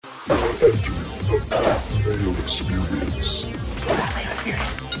Experience. Pat Mayo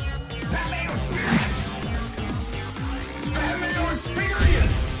Experience. Pat Mayo Experience. Pat Mayo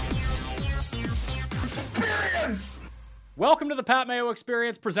Experience. Experience. Welcome to the Pat Mayo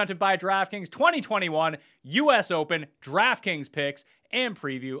Experience presented by DraftKings 2021 U.S. Open DraftKings picks and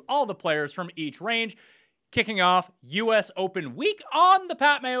preview all the players from each range. Kicking off U.S. Open week on the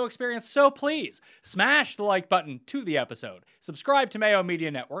Pat Mayo Experience, so please smash the like button to the episode. Subscribe to Mayo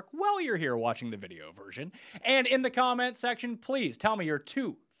Media Network while you're here watching the video version. And in the comment section, please tell me your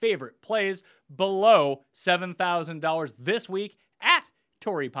two favorite plays below $7,000 this week at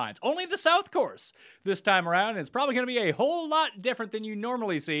Torrey Pines. Only the South Course this time around. It's probably going to be a whole lot different than you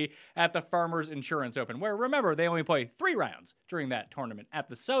normally see at the Farmers Insurance Open, where, remember, they only play 3 rounds during that tournament. At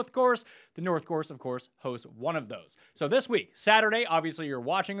the South Course, the North Course, of course, hosts one of those. So this week, Saturday, obviously you're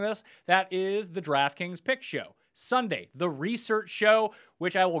watching this, that is the DraftKings Pick Show. Sunday, the Research Show,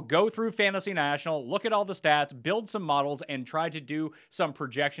 which I will go through Fantasy National, look at all the stats, build some models, and try to do some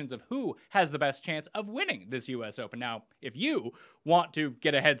projections of who has the best chance of winning this U.S. Open. Now, if you want to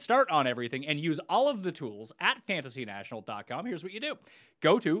get a head start on everything and use all of the tools at fantasynational.com, here's what you do.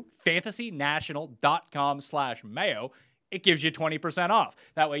 Go to fantasynational.com/Mayo. It gives you 20% off.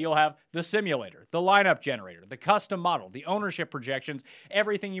 That way you'll have the simulator, the lineup generator, the custom model, the ownership projections,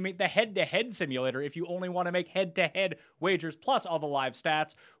 everything you make, the head-to-head simulator if you only want to make head-to-head wagers, plus all the live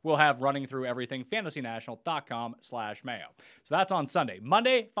stats we'll have running through everything, fantasynational.com/Mayo. So that's on Sunday.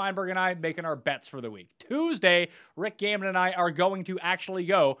 Monday, Feinberg and I making our bets for the week. Tuesday, Rick Gambon and I are going to actually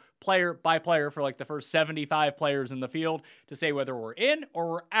go player by player for like the first 75 players in the field to say whether we're in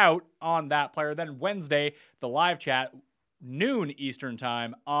or we're out on that player. Then Wednesday, the live chat, noon Eastern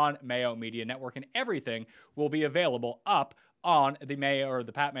time on Mayo Media Network, and everything will be available up on the Mayo or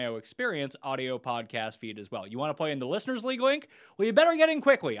the Pat Mayo Experience audio podcast feed as well. You want to play in the Listeners League link? Well, you better get in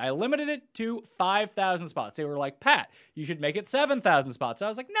quickly. I limited it to 5,000 spots. They were like, Pat, you should make it 7,000 spots. I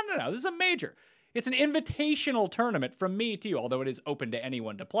was like, no, this is a major. It's an invitational tournament from me to you, although it is open to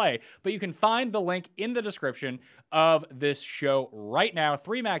anyone to play. But you can find the link in the description of this show right now.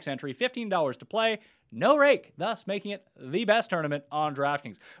 3 max entry, $15 to play. No rake, thus making it the best tournament on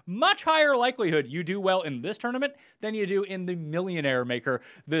DraftKings. Much higher likelihood you do well in this tournament than you do in the Millionaire Maker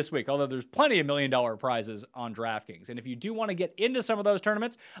this week, although there's plenty of $1 million prizes on DraftKings. And if you do want to get into some of those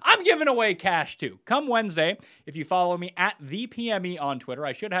tournaments, I'm giving away cash too. Come Wednesday, if you follow me at the PME on Twitter,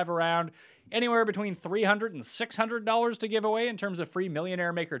 I should have around anywhere between $300 and $600 to give away in terms of free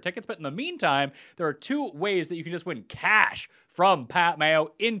Millionaire Maker tickets. But in the meantime, there are 2 ways that you can just win cash from Pat Mayo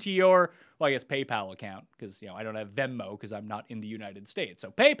into your, well, I guess PayPal account, because, I don't have Venmo because I'm not in the United States. So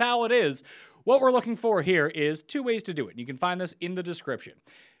PayPal it is. What we're looking for here is 2 ways to do it. You can find this in the description.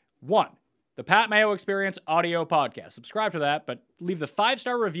 1, the Pat Mayo Experience audio podcast. Subscribe to that, but leave the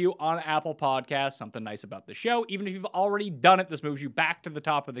 5-star review on Apple Podcasts. Something nice about the show. Even if you've already done it, this moves you back to the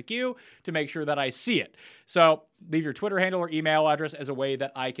top of the queue to make sure that I see it. So leave your Twitter handle or email address as a way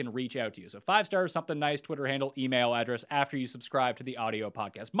that I can reach out to you. So 5 stars, something nice, Twitter handle, email address after you subscribe to the audio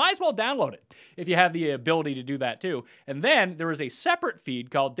podcast. Might as well download it if you have the ability to do that too. And then there is a separate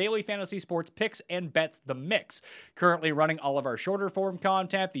feed called Daily Fantasy Sports Picks and Bets The Mix. Currently running all of our shorter form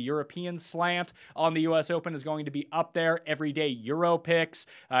content. The European slant on the U.S. Open is going to be up there. Everyday Euro picks,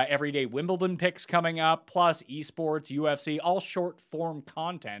 everyday Wimbledon picks coming up, plus esports, UFC, all short form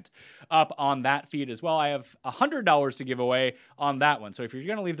content up on that feed as well. I have $100 to give away on that one. So if you're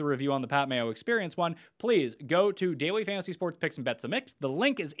going to leave the review on the Pat Mayo Experience one, please go to Daily Fantasy Sports Picks and Bets The Mix. The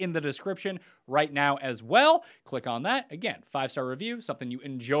link is in the description right now as well. Click on that. Again, 5-star review, something you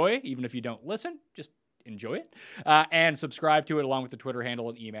enjoy, even if you don't listen, just enjoy it, and subscribe to it along with the Twitter handle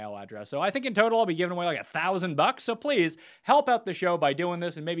and email address. So I think in total I'll be giving away like $1,000. So please help out the show by doing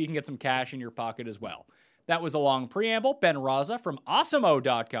this, and maybe you can get some cash in your pocket as well. That was a long preamble. Ben Raza from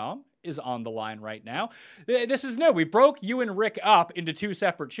awesomeo.com is on the line right now. This is new. We broke you and Rick up into 2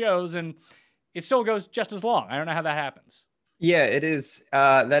 separate shows, and it still goes just as long. I don't know how that happens. Yeah, it is.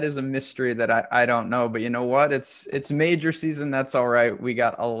 That is a mystery that I don't know. But you know what? It's major season. That's all right. We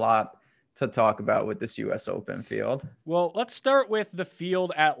got a lot to talk about with this U.S. Open field. Well, let's start with the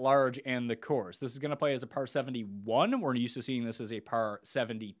field at large and the course. This is going to play as a par 71. We're used to seeing this as a par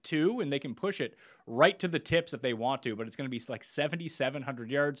 72, and they can push it right to the tips if they want to, but it's going to be like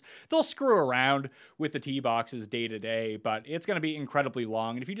 7,700 yards. They'll screw around with the tee boxes day to day, but it's going to be incredibly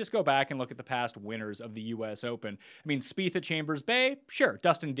long. And if you just go back and look at the past winners of the U.S. Open, I mean, Spieth at Chambers Bay, sure,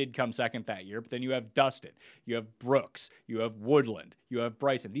 Dustin did come second that year, but then you have Dustin, you have Brooks, you have Woodland, you have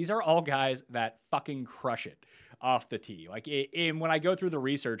Bryson. These are all guys that fucking crush it off the tee. Like, when I go through the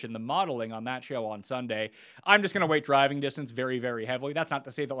research and the modeling on that show on Sunday, I'm just going to weight driving distance very, very heavily. That's not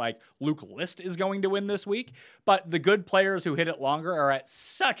to say that, like, Luke List is going to win this week, but the good players who hit it longer are at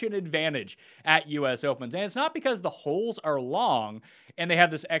such an advantage at U.S. Opens. And it's not because the holes are long and they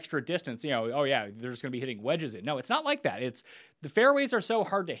have this extra distance, oh yeah, they're just going to be hitting wedges in. No, it's not like that. It's the fairways are so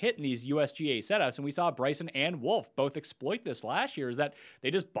hard to hit in these USGA setups, and we saw Bryson and Wolf both exploit this last year, is that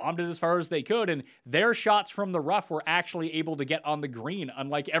they just bombed it as far as they could, and their shots from the rough were actually able to get on the green,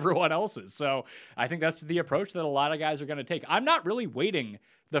 unlike everyone else's. So I think that's the approach that a lot of guys are going to take. I'm not really weighting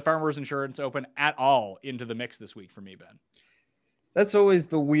the Farmers Insurance Open at all into the mix this week for me, Ben. That's always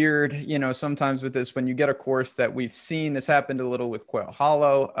the weird, sometimes with this, when you get a course that we've seen, this happened a little with Quail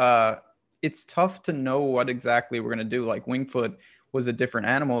Hollow. It's tough to know what exactly we're going to do. Like Wingfoot was a different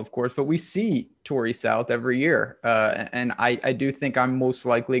animal, of course, but we see Torrey South every year. And I do think I'm most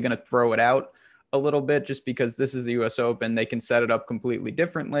likely going to throw it out a little bit just because this is the US Open. They can set it up completely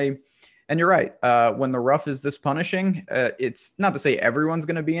differently. And you're right. When the rough is this punishing, it's not to say everyone's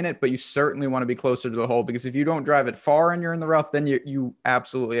going to be in it, but you certainly want to be closer to the hole, because if you don't drive it far and you're in the rough, then you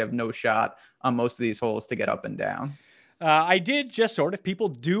absolutely have no shot on most of these holes to get up and down. I did just if people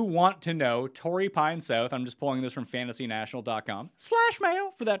do want to know, Torrey Pine South, I'm just pulling this from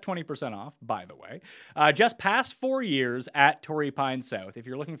fantasynational.com/mail for that 20% off, by the way. Just past 4 years at Torrey Pine South. If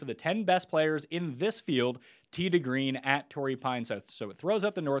you're looking for the 10 best players in this field, tee to green at Torrey Pine South. So it throws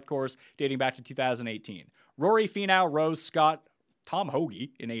up the North Course dating back to 2018. Rory Finau, Rose Scott, Tom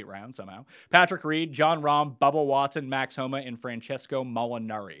Hoagie in 8 rounds somehow, Patrick Reed, John Rahm, Bubba Watson, Max Homa, and Francesco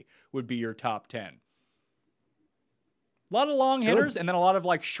Molinari would be your top 10. A lot of long hitters and then a lot of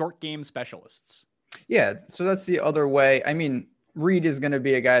like short game specialists. Yeah, so that's the other way. I mean, Reed is going to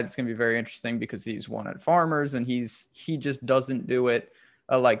be a guy that's going to be very interesting because he's won at Farmers and he just doesn't do it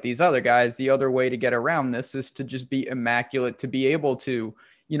like these other guys. The other way to get around this is to just be immaculate, to be able to,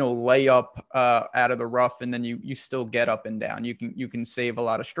 lay up out of the rough and then you still get up and down. You can save a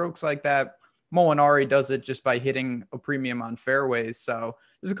lot of strokes like that. Molinari does it just by hitting a premium on fairways. So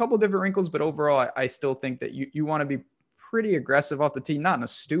there's a couple different wrinkles, but overall, I still think that you want to be pretty aggressive off the tee, not in a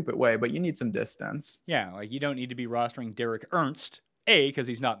stupid way, but you need some distance. Yeah, like you don't need to be rostering Derek Ernst, A, because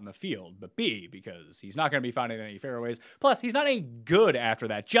he's not in the field, but B, because he's not going to be finding any fairways. Plus, he's not any good after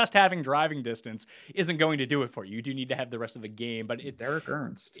that. Just having driving distance isn't going to do it for you. You do need to have the rest of the game. But Derek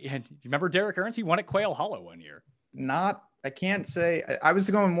Ernst. And you remember Derek Ernst? He won at Quail Hollow one year. I can't say. I was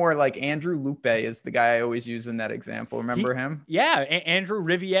going more like Andrew Lupe is the guy I always use in that example. Remember him? Yeah, Andrew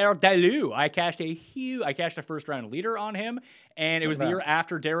Riviere Dalou. I cashed a first round leader on him, and it was the year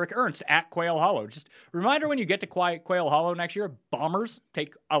after Derek Ernst at Quail Hollow. Just reminder, when you get to Quail Hollow next year, bombers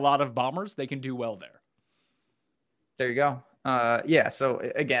take a lot of bombers. They can do well there. There you go. Yeah. So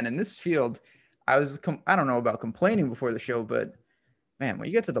again, in this field, I don't know about complaining before the show, but man, when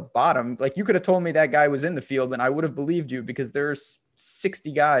you get to the bottom, like you could have told me that guy was in the field and I would have believed you, because there's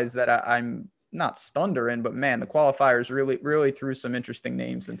 60 guys that I'm not stunned in, but man, the qualifiers really threw some interesting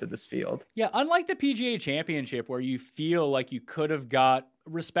names into this field. Yeah. Unlike the PGA Championship, where you feel like you could have got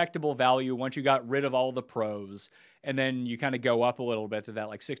respectable value once you got rid of all the pros, and then you kind of go up a little bit to that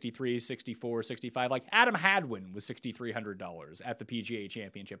like 63, 64, 65. Like Adam Hadwin was $6,300 at the PGA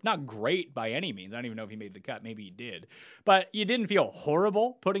Championship. Not great by any means. I don't even know if he made the cut. Maybe he did. But you didn't feel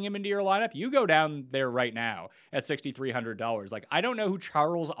horrible putting him into your lineup. You go down there right now at $6,300. Like, I don't know who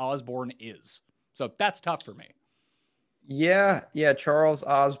Charles Osborne is. So that's tough for me. Yeah, Charles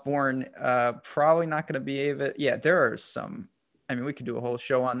Osborne, probably not going to be able. Yeah, there are some. I mean, we could do a whole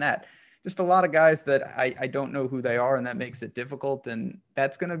show on that. Just a lot of guys that I don't know who they are, and that makes it difficult. And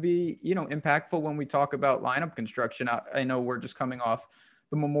that's going to be, impactful when we talk about lineup construction. I know we're just coming off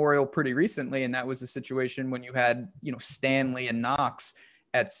the Memorial pretty recently, and that was a situation when you had, Stanley and Knox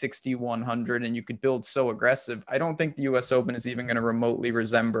at 6,100, and you could build so aggressive. I don't think the U.S. Open is even going to remotely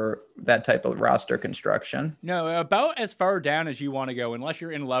resemble that type of roster construction. No, about as far down as you want to go, unless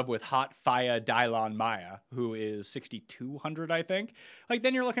you're in love with Hot Faya Dylon Maya, who is 6,200, I think. Like,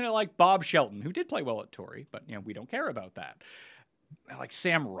 then you're looking at like Bob Shelton, who did play well at Torrey, but we don't care about that. Like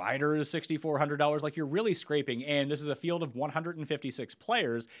Sam Ryder is $6,400. Like, you're really scraping, and this is a field of 156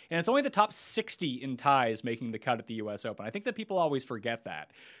 players, and it's only the top 60 in ties making the cut at the U.S. Open. I think that people always forget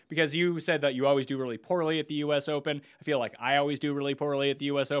that, because you said that you always do really poorly at the U.S. Open. I feel like I always do really poorly at the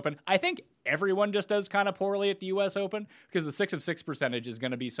U.S. Open. I think everyone just does kind of poorly at the U.S. Open, because the 6 of 6 percentage is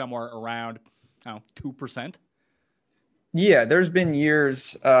going to be somewhere around 2%. Yeah, there's been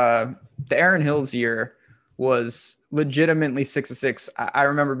years, the Aaron Hills year was legitimately 6 of 6. I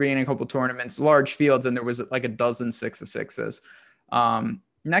remember being in a couple tournaments, large fields, and there was like a dozen 6 of 6s.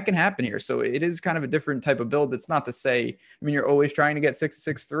 And that can happen here. So it is kind of a different type of build. It's not to say, I mean, you're always trying to get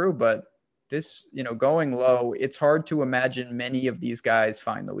 6-6 through, but this, going low, it's hard to imagine many of these guys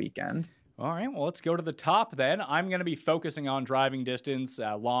find the weekend. All right, well, let's go to the top then. I'm going to be focusing on driving distance,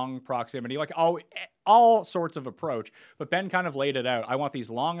 long proximity, like all sorts of approach. But Ben kind of laid it out. I want these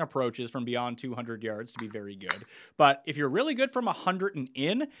long approaches from beyond 200 yards to be very good. But if you're really good from 100 and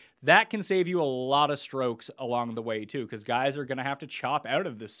in, that can save you a lot of strokes along the way too, because guys are going to have to chop out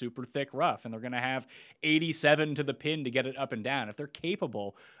of this super thick rough, and they're going to have 87 to the pin to get it up and down. If they're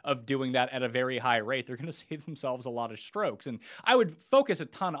capable of doing that at a very high rate, they're going to save themselves a lot of strokes. And I would focus a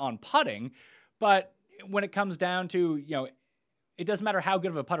ton on putting, but when it comes down to, it doesn't matter how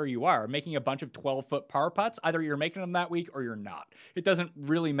good of a putter you are. Making a bunch of 12-foot par putts, either you're making them that week or you're not. It doesn't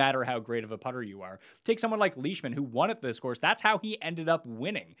really matter how great of a putter you are. Take someone like Leishman, who won at this course. That's how he ended up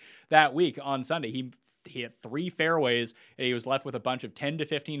winning that week on Sunday. He hit 3 fairways, and he was left with a bunch of 10 to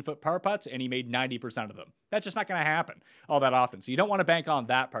 15-foot par putts, and he made 90% of them. That's just not going to happen all that often. So you don't want to bank on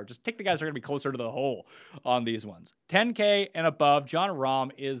that part. Just take the guys that are going to be closer to the hole on these ones. 10K and above, Jon Rahm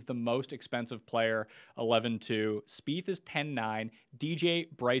is the most expensive player, 11-2. Spieth is 10-9.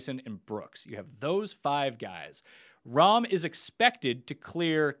 DJ, Bryson, and Brooks. You have those 5 guys. Rahm is expected to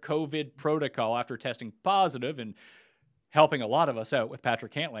clear COVID protocol after testing positive and helping a lot of us out with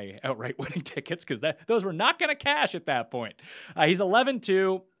Patrick Cantlay outright winning tickets, because those were not going to cash at that point. He's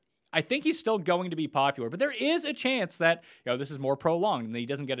 11-2. I think he's still going to be popular, but there is a chance that this is more prolonged and he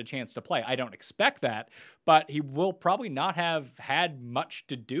doesn't get a chance to play. I don't expect that, but he will probably not have had much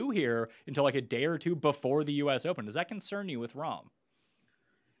to do here until like a day or two before the U.S. Open. Does that concern you with Rahm?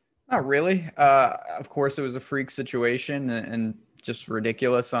 Not really. Of course, it was a freak situation and just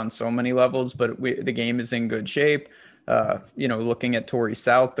ridiculous on so many levels, but the game is in good shape. Looking at Torrey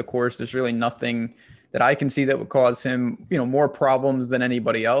South, the course, there's really nothing that I can see that would cause him, more problems than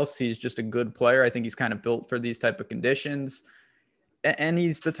anybody else. He's just a good player. I think he's kind of built for these type of conditions. And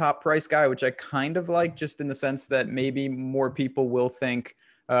he's the top price guy, which I kind of like, just in the sense that maybe more people will think,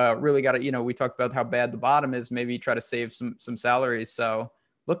 really got to, we talked about how bad the bottom is, maybe try to save some salaries. So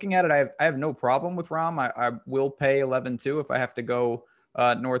looking at it, I have no problem with Rahm. I will pay 11-2 if I have to go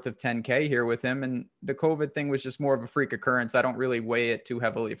north of 10K here with him. And the COVID thing was just more of a freak occurrence. I don't really weigh it too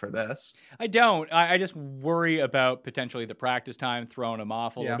heavily for this. I don't. I just worry about potentially the practice time throwing him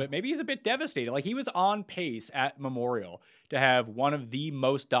off a little bit. Maybe he's a bit devastated. Like, he was on pace at Memorial to have one of the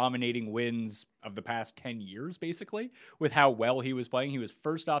most dominating wins of the past 10 years, basically, with how well he was playing. He was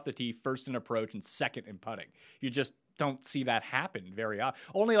first off the tee, first in approach, and second in putting. You just don't see that happen very often.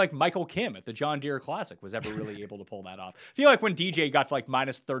 Only like Michael Kim at the John Deere Classic was ever really able to pull that off. I feel like when DJ got to like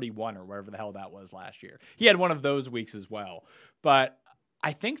minus 31 or wherever the hell that was last year, he had one of those weeks as well. But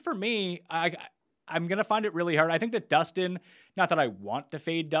I think for me, I'm going to find it really hard. I think that Dustin, not that I want to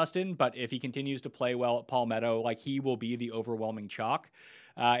fade Dustin, but if he continues to play well at Palmetto, like, he will be the overwhelming chalk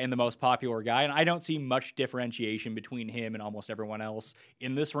and the most popular guy. And I don't see much differentiation between him and almost everyone else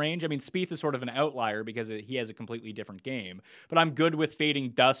in this range. I mean, Spieth is sort of an outlier because he has a completely different game, but I'm good with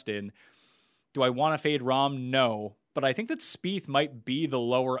fading Dustin. Do I want to fade Rahm? No. But I think that Spieth might be the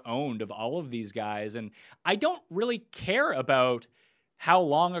lower owned of all of these guys. And I don't really care about how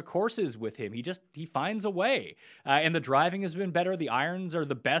long a course is with him. He finds a way. And the driving has been better. The irons are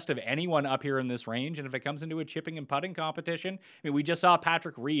the best of anyone up here in this range. And if it comes into a chipping and putting competition, I mean, we just saw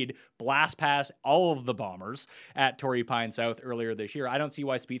Patrick Reed blast past all of the bombers at Torrey Pine South earlier this year. I don't see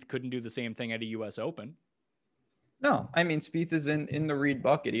why Spieth couldn't do the same thing at a U.S. Open. No, I mean, Spieth is in the Reed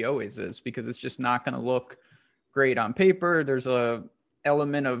bucket. He always is, because it's just not going to look great on paper. There's a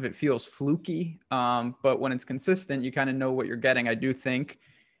element of it feels fluky, but when it's consistent, you kind of know what you're getting. I do think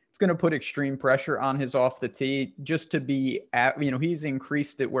it's going to put extreme pressure on his off the tee just to be at, he's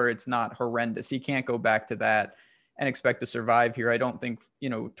increased it where it's not horrendous. He can't go back to that and expect to survive here. I don't think,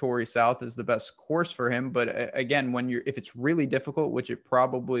 Torrey South is the best course for him, but again, if it's really difficult, which it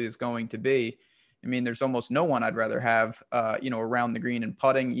probably is going to be, I mean, there's almost no one I'd rather have, around the green and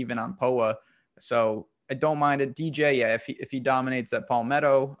putting, even on POA. So I don't mind it. DJ, yeah, if he dominates at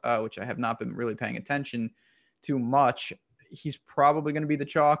Palmetto, which I have not been really paying attention too much, he's probably going to be the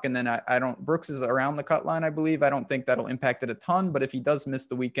chalk. And then Brooks is around the cut line, I believe. I don't think that'll impact it a ton, but if he does miss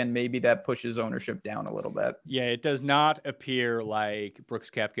the weekend, maybe that pushes ownership down a little bit. Yeah, it does not appear like Brooks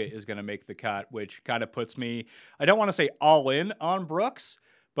Koepka is going to make the cut, which kind of puts me, I don't want to say all in on Brooks,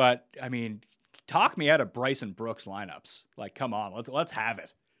 but I mean, talk me out of Bryson Brooks lineups. Like, come on, let's have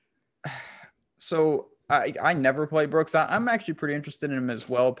it. So I never play Brooks. I'm actually pretty interested in him as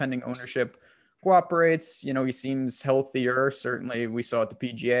well, pending ownership cooperates. He seems healthier. Certainly, we saw at the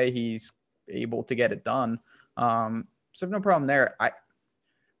PGA, he's able to get it done. So no problem there.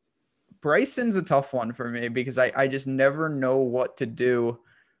 Bryson's a tough one for me because I just never know what to do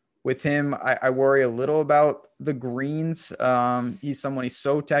with him. I worry a little about the greens. He's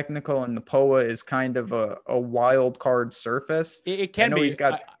so technical, and the POA is kind of a wild card surface. It can be. He's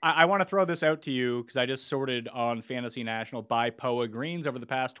got. I want to throw this out to you because I just sorted on Fantasy National by POA greens over the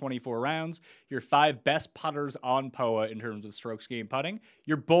past 24 rounds. Your 5 best putters on POA in terms of strokes gained putting.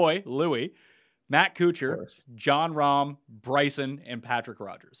 Your boy, Louis, Matt Kuchar, John Rahm, Bryson, and Patrick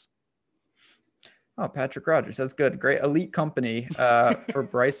Rogers. Oh, Patrick Rogers. That's good. Great elite company for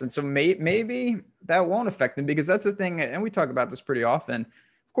Bryson. So maybe that won't affect him, because that's the thing. And we talk about this pretty often.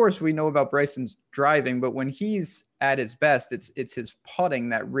 Of course, we know about Bryson's driving, but when he's at his best, it's his putting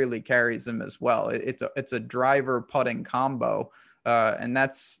that really carries him as well. It's a driver putting combo. And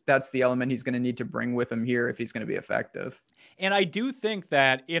that's the element he's going to need to bring with him here if he's going to be effective. And I do think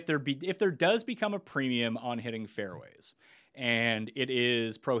that if there does become a premium on hitting fairways, and it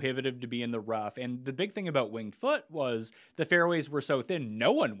is prohibitive to be in the rough. And the big thing about winged foot was the fairways were so thin,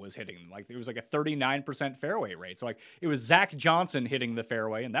 no one was hitting them. Like, it was like a 39% fairway rate. So, like, it was Zach Johnson hitting the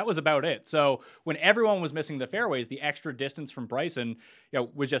fairway, and that was about it. So when everyone was missing the fairways, the extra distance from Bryson,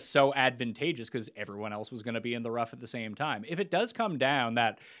 was just so advantageous because everyone else was going to be in the rough at the same time. If it does come down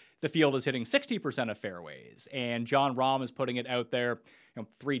that the field is hitting 60% of fairways, and John Rahm is putting it out there,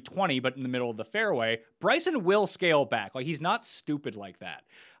 320, but in the middle of the fairway, Bryson will scale back. Like, he's not stupid like that.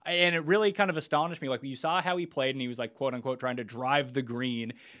 And it really kind of astonished me. Like, you saw how he played, and he was like, quote unquote, trying to drive the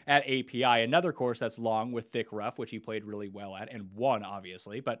green at API, another course that's long with thick rough, which he played really well at and won,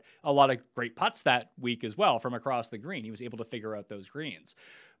 obviously, but a lot of great putts that week as well from across the green. He was able to figure out those greens.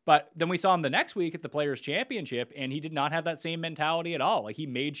 But then we saw him the next week at the Players' Championship, and he did not have that same mentality at all. Like, he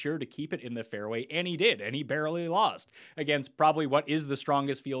made sure to keep it in the fairway, and he did, and he barely lost against probably what is the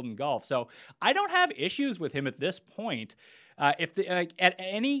strongest field in golf. So I don't have issues with him at this point. At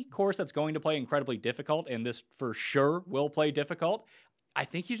any course that's going to play incredibly difficult, and this for sure will play difficult, I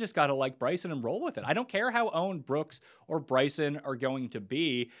think you just got to like Bryson and roll with it. I don't care how owned Brooks or Bryson are going to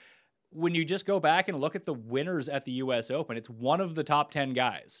be. When you just go back and look at the winners at the U.S. Open, it's one of the top 10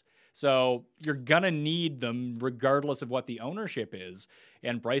 guys. So you're going to need them regardless of what the ownership is.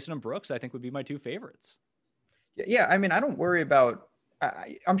 And Bryson and Brooks, I think, would be my 2 favorites. Yeah, I mean, I don't worry about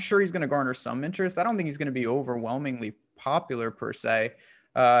I'm sure he's going to garner some interest. I don't think he's going to be overwhelmingly popular per se.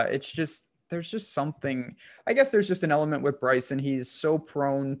 It's just there's just something. I guess there's just an element with Bryson. He's so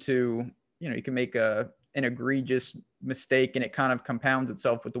prone to, you can make an egregious mistake and it kind of compounds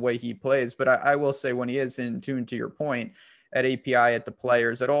itself with the way he plays. But I will say, when he is in tune, to your point, at API, at the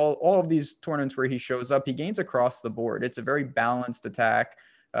Players, at all of these tournaments where he shows up, he gains across the board. It's a very balanced attack.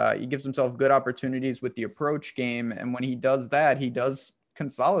 He gives himself good opportunities with the approach game. And when he does that, he does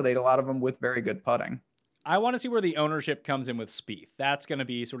consolidate a lot of them with very good putting. I want to see where the ownership comes in with Spieth. That's going to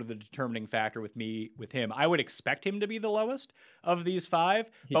be sort of the determining factor with him. I would expect him to be the lowest of these 5,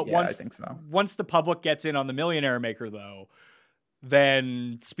 but I think so. Once the public gets in on the Millionaire Maker, though,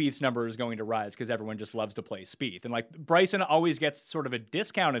 then Spieth's number is going to rise because everyone just loves to play Spieth. And like, Bryson always gets sort of a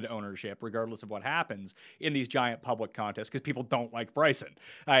discounted ownership regardless of what happens in these giant public contests because people don't like Bryson.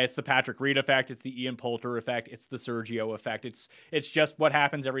 It's the Patrick Reed effect. It's the Ian Poulter effect. It's the Sergio effect. It's just what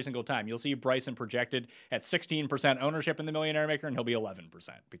happens every single time. You'll see Bryson projected at 16% ownership in the Millionaire Maker, and he'll be 11%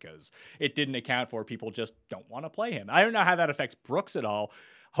 because it didn't account for people just don't want to play him. I don't know how that affects Brooks at all.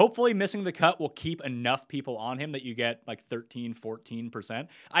 Hopefully missing the cut will keep enough people on him that you get like 13, 14%.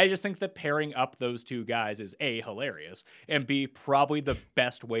 I just think that pairing up those 2 guys is A, hilarious, and B, probably the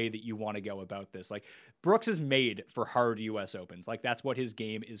best way that you want to go about this. Like, Brooks is made for hard U.S. Opens. Like, that's what his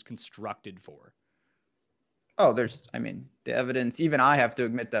game is constructed for. Oh, the evidence, even I have to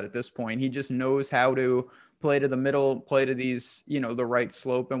admit that at this point, he just knows how to play to the middle, play to these, the right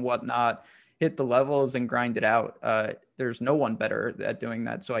slope and whatnot, hit the levels and grind it out. There's no one better at doing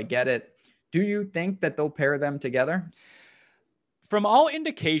that. So I get it. Do you think that they'll pair them together? From all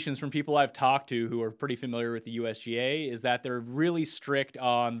indications from people I've talked to who are pretty familiar with the USGA is that they're really strict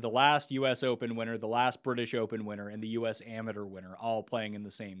on the last US Open winner, the last British Open winner, and the US Amateur winner all playing in the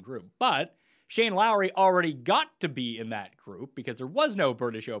same group. But Shane Lowry already got to be in that group because there was no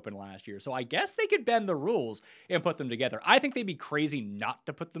British Open last year. So I guess they could bend the rules and put them together. I think they'd be crazy not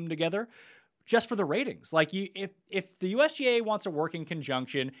to put them together, just for the ratings. Like, if the USGA wants to work in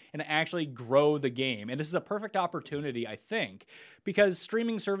conjunction and actually grow the game, and this is a perfect opportunity, I think, because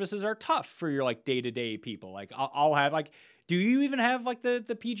streaming services are tough for your like day-to-day people. Like, I'll have like, do you even have like the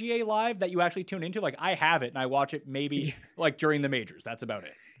PGA Live that you actually tune into? Like, I have it and I watch it maybe like during the majors. That's about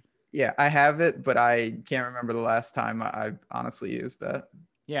it. Yeah, I have it, but I can't remember the last time I've honestly used that.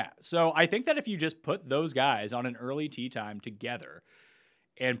 Yeah, so I think that if you just put those guys on an early tee time together,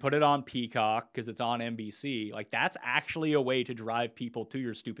 and put it on Peacock because it's on NBC, like that's actually a way to drive people to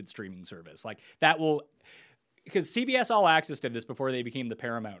your stupid streaming service. Like that will, because CBS All Access did this before they became the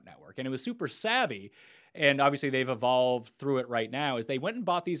Paramount Network, and it was super savvy. And obviously they've evolved through it right now, is they went and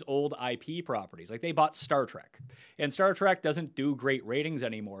bought these old IP properties. Like they bought Star Trek, and Star Trek doesn't do great ratings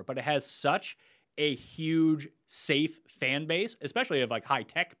anymore, but it has such a huge, safe fan base, especially of like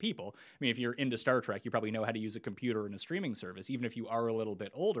high-tech people. I mean, if you're into Star Trek, you probably know how to use a computer and a streaming service, even if you are a little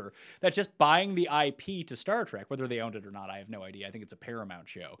bit older. That just buying the IP to Star Trek, whether they owned it or not, I have no idea. I think it's a Paramount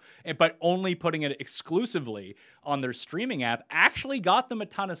show. But only putting it exclusively on their streaming app actually got them a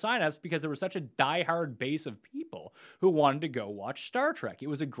ton of signups because there was such a diehard base of people who wanted to go watch Star Trek. It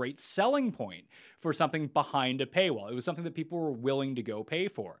was a great selling point for something behind a paywall. It was something that people were willing to go pay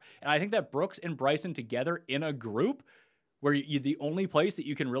for. And I think that Brooks and Bryson together in a group where the only place that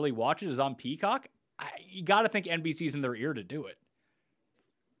you can really watch it is on Peacock, you got to think NBC's in their ear to do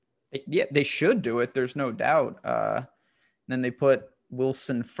it. Yeah, they should do it. There's no doubt. Then they put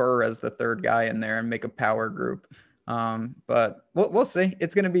Wilson Furr as the third guy in there and make a power group. But we'll see.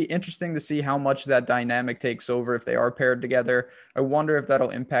 It's going to be interesting to see how much that dynamic takes over if they are paired together. I wonder if that'll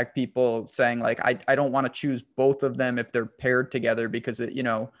impact people saying like, I don't want to choose both of them if they're paired together because it,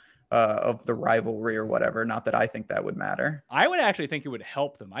 of the rivalry or whatever. Not that I think that would matter. I would actually think it would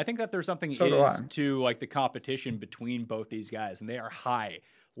help them. I think that there's something to like the competition between both these guys, and they are high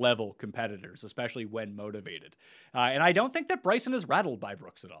level competitors, especially when motivated. And I don't think that Bryson is rattled by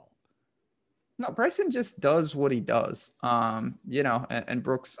Brooks at all. No, Bryson just does what he does. And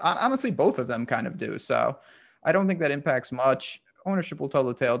Brooks, honestly, both of them kind of do. So I don't think that impacts much. Ownership will tell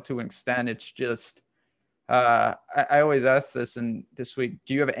the tale to an extent. It's just, I always ask this, and this week,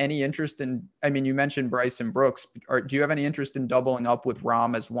 do you have any interest in, you mentioned Bryson Brooks, or do you have any interest in doubling up with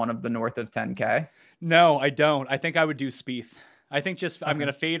Rahm as one of the north of 10K? No, I don't. I think I would do Spieth. I think I'm going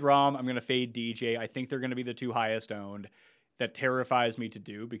to fade Rahm. I'm going to fade DJ. I think they're going to be the two highest owned. That terrifies me to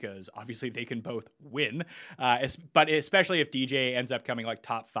do because obviously they can both win. But especially if DJ ends up coming like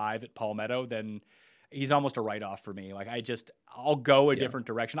top 5 at Palmetto, then he's almost a write-off for me. Like I'll go a different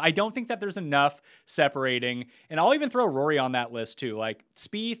direction. I don't think that there's enough separating, and I'll even throw Rory on that list too. Like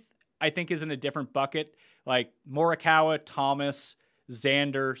Spieth, I think is in a different bucket. Like Morikawa, Thomas,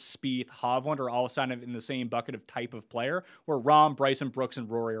 Xander, Spieth, Hovland are all kind of in the same bucket of type of player, where Rahm, Bryson, Brooks, and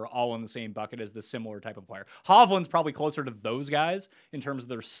Rory are all in the same bucket as the similar type of player. Hovland's probably closer to those guys in terms of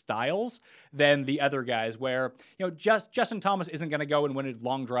their styles than the other guys, where Justin Thomas isn't going to go and win a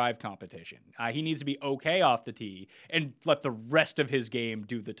long drive competition. He needs to be okay off the tee and let the rest of his game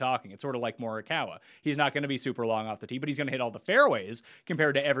do the talking. It's sort of like Morikawa. He's not going to be super long off the tee, but he's going to hit all the fairways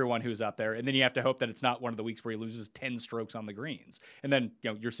compared to everyone who's up there. And then you have to hope that it's not one of the weeks where he loses 10 strokes on the greens. And then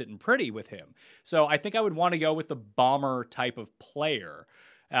you're sitting pretty with him. So I think I would want to go with the bomber type of player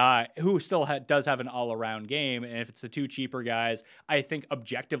who still does have an all-around game. And if it's the two cheaper guys, I think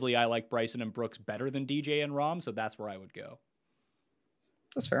objectively I like Bryson and Brooks better than DJ and Rahm. So that's where I would go.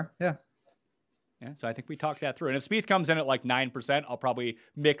 That's fair. Yeah. Yeah, so I think we talked that through. And if Spieth comes in at like 9%, I'll probably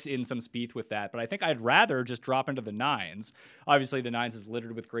mix in some Spieth with that. But I think I'd rather just drop into the 9s. Obviously, the 9s is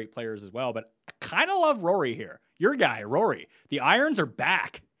littered with great players as well. But I kind of love Rory here. Your guy, Rory. The irons are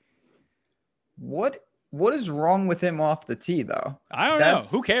back. What is wrong with him off the tee, though? I don't know.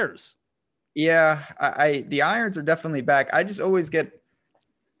 Who cares? Yeah, the irons are definitely back. I just always get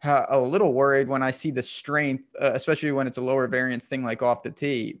a little worried when I see the strength, especially when it's a lower variance thing like off the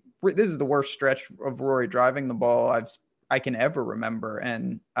tee. This is the worst stretch of Rory driving the ball I can ever remember.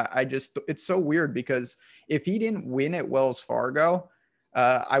 And it's so weird because if he didn't win at Wells Fargo,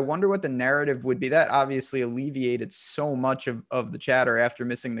 I wonder what the narrative would be. That obviously alleviated so much of the chatter after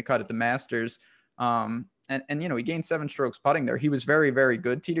missing the cut at the Masters. And he gained 7 strokes putting there. He was very, very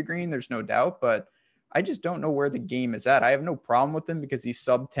good tee to green. There's no doubt, but I just don't know where the game is at. I have no problem with him because he's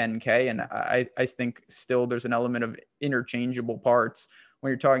sub 10K. And I think still there's an element of interchangeable parts when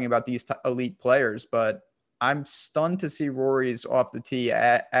you're talking about these elite players, but I'm stunned to see Rory's off the tee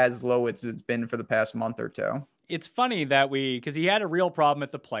as low as it's been for the past month or two. It's funny that because he had a real problem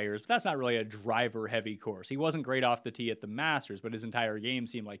at the Players, but that's not really a driver-heavy course. He wasn't great off the tee at the Masters, but his entire game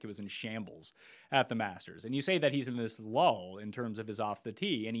seemed like it was in shambles at the Masters. And you say that he's in this lull in terms of his off the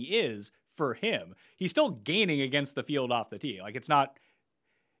tee, and he is for him. He's still gaining against the field off the tee. Like it's not.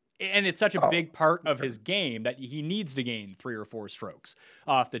 And it's such a big part of his game that he needs to gain 3 or 4 strokes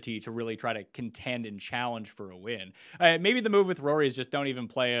off the tee to really try to contend and challenge for a win. Maybe the move with Rory is just don't even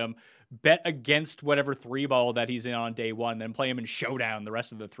play him. Bet against whatever 3-ball that he's in on day 1, then play him in showdown the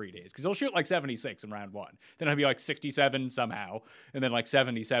rest of the 3 days. Because he'll shoot like 76 in round 1. Then he'll be like 67 somehow, and then like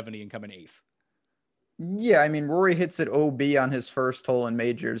 70 and come in 8th. Yeah, I mean, Rory hits it OB on his first hole in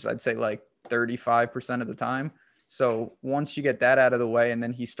majors, I'd say like 35% of the time. So once you get that out of the way and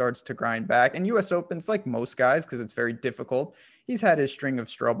then he starts to grind back, and US Open's like most guys because it's very difficult. He's had his string of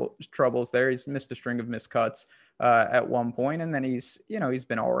troubles there. He's missed a string of missed cuts at one point, and then he's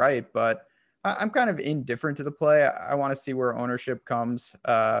been all right. But I'm kind of indifferent to the play. I want to see where ownership comes.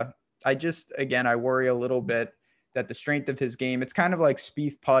 I worry a little bit that the strength of his game, it's kind of like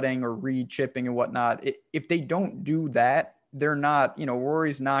Spieth putting or Reed chipping and whatnot. If they don't do that, they're not,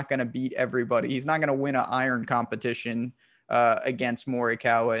 Rory's not going to beat everybody. He's not going to win an iron competition against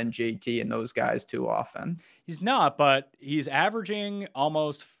Morikawa and JT and those guys too often. He's not, but he's averaging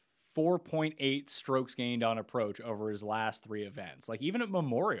almost 4.8 strokes gained on approach over his last 3 events. Like even at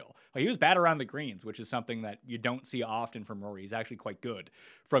Memorial, he was bad around the greens, which is something that you don't see often from Rory. He's actually quite good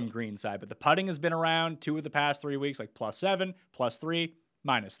from green side, but the putting has been around 2 of the past 3 weeks, like +7, +3,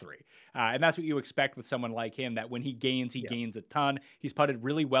 -3. And that's what you expect with someone like him, that when he gains, he gains a ton. He's putted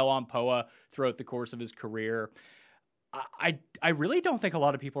really well on POA throughout the course of his career. I really don't think a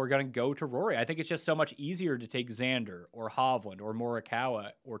lot of people are going to go to Rory. I think it's just so much easier to take Xander or Hovland or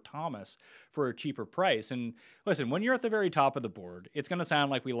Morikawa or Thomas for a cheaper price. And listen, when you're at the very top of the board, it's going to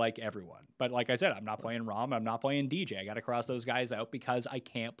sound like we like everyone. But like I said, I'm not playing Rahm. I'm not playing DJ. I got to cross those guys out because I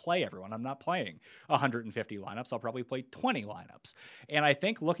can't play everyone. I'm not playing 150 lineups. I'll probably play 20 lineups. And I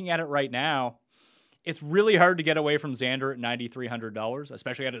think looking at it right now, it's really hard to get away from Xander at $9,300,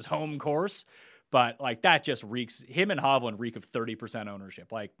 especially at his home course. But like that just reeks, him and Hovland reek of 30%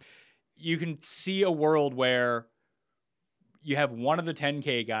 ownership. Like you can see a world where you have one of the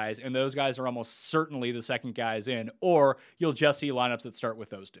 10K guys and those guys are almost certainly the second guys in, or you'll just see lineups that start with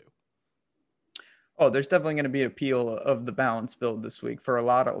those two. Oh, there's definitely going to be appeal of the balance build this week for a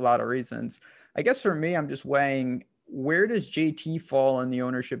lot of reasons. I guess for me, I'm just weighing, where does JT fall in the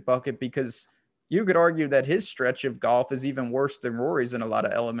ownership bucket? Because you could argue that his stretch of golf is even worse than Rory's in a lot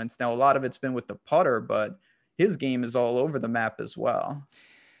of elements. Now, a lot of it's been with the putter, but his game is all over the map as well.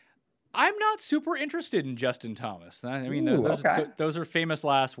 I'm not super interested in Justin Thomas. I mean, those are famous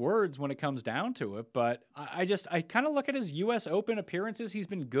last words when it comes down to it. But I kind of look at his U.S. Open appearances. He's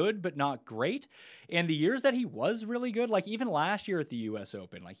been good, but not great. And the years that he was really good, like even last year at the U.S.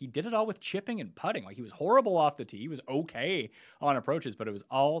 Open, like he did it all with chipping and putting. Like he was horrible off the tee. He was okay on approaches, but it was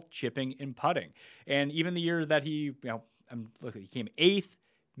all chipping and putting. And even the year that he came 8th,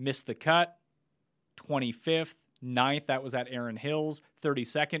 missed the cut, 25th. 9th, that was at Aaron Hills.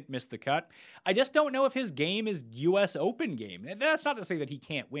 32nd, missed the cut. I just don't know if his game is U.S. Open game. And that's not to say that he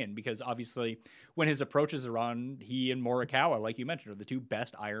can't win, because obviously when his approaches are on, he and Morikawa, like you mentioned, are the 2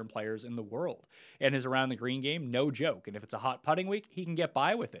 best iron players in the world. And his around the green game, no joke. And if it's a hot putting week, he can get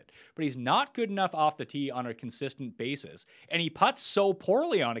by with it. But he's not good enough off the tee on a consistent basis. And he putts so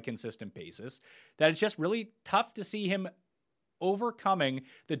poorly on a consistent basis that it's just really tough to see him overcoming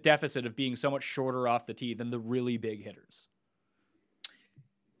the deficit of being so much shorter off the tee than the really big hitters.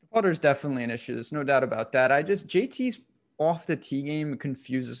 The putter's definitely an issue. There's no doubt about that. JT's off the tee game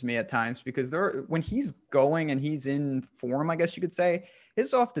confuses me at times, because when he's going and he's in form, I guess you could say,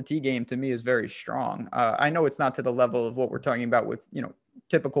 his off the tee game to me is very strong. I know it's not to the level of what we're talking about with,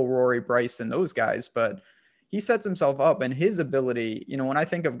 typical Rory, Bryce and those guys, but he sets himself up, and his ability, when I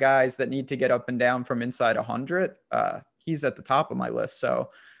think of guys that need to get up and down from inside 100, he's at the top of my list.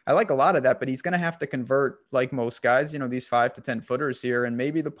 So I like a lot of that, but he's going to have to convert like most guys, these 5 to 10 footers here. And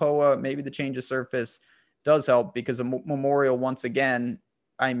maybe the POA, maybe the change of surface does help, because a Memorial, once again,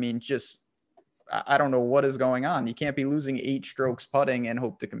 I mean, I don't know what is going on. You can't be losing 8 strokes putting and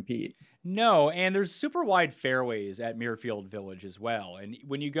hope to compete. No, and there's super wide fairways at Muirfield Village as well. And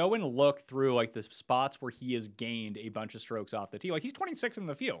when you go and look through like the spots where he has gained a bunch of strokes off the tee, like he's 26 in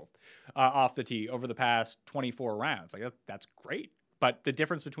the field off the tee over the past 24 rounds. Like that's great. But the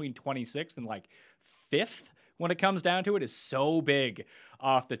difference between 26th and like 5th when it comes down to it is so big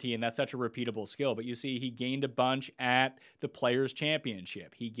off the tee, and that's such a repeatable skill. But you see, he gained a bunch at the Players'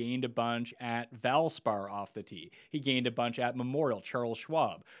 Championship. He gained a bunch at Valspar off the tee. He gained a bunch at Memorial, Charles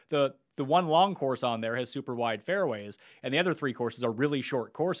Schwab. The one long course on there has super wide fairways, and the other 3 courses are really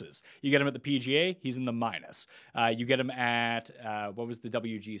short courses. You get him at the PGA, he's in the minus. You get him at, what was the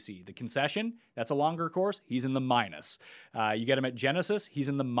WGC? The Concession, that's a longer course, he's in the minus. You get him at Genesis, he's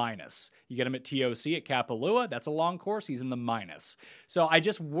in the minus. You get him at TOC at Kapalua, that's a long course, he's in the minus. So I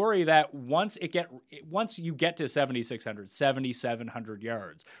just worry that once you get to 7,600, 7,700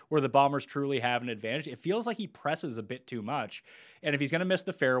 yards, where the Bombers truly have an advantage, it feels like he presses a bit too much. And if he's going to miss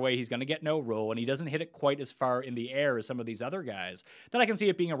the fairway, he's going to get no roll, and he doesn't hit it quite as far in the air as some of these other guys, then I can see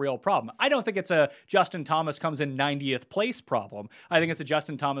it being a real problem. I don't think it's a Justin Thomas comes in 90th place problem. I think it's a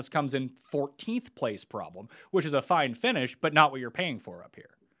Justin Thomas comes in 14th place problem, which is a fine finish, but not what you're paying for up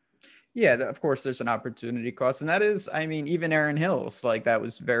here. Yeah, of course, there's an opportunity cost. And that is, I mean, even Aaron Hills, like that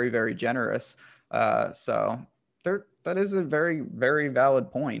was very, very generous. So that is a very, very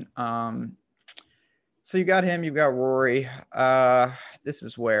valid point. So you got him, you've got Rory. This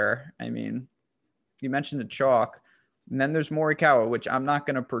is where, I mean, you mentioned the chalk. And then there's Morikawa, which I'm not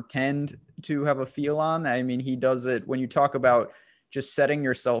going to pretend to have a feel on. I mean, he does it when you talk about just setting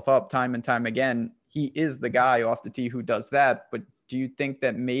yourself up time and time again. He is the guy off the tee who does that. But do you think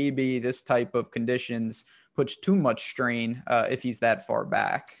that maybe this type of conditions puts too much strain if he's that far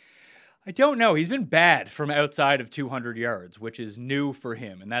back? I don't know. He's been bad from outside of 200 yards, which is new for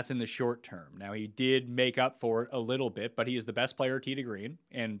him, and that's in the short term. Now, he did make up for it a little bit, but he is the best player tee to green,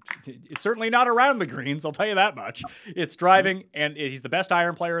 and it's certainly not around the greens, I'll tell you that much. It's driving, and he's the best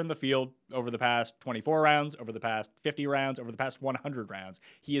iron player in the field over the past 24 rounds, over the past 50 rounds, over the past 100 rounds.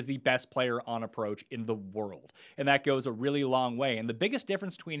 He is the best player on approach in the world, and that goes a really long way. And the biggest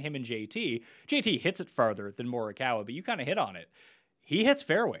difference between him and JT hits it farther than Morikawa, but you kind of hit on it. He hits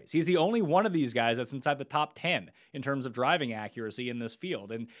fairways. He's the only one of these guys that's inside the top 10 in terms of driving accuracy in this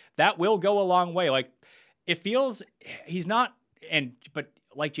field. And that will go a long way. Like, it feels he's not, but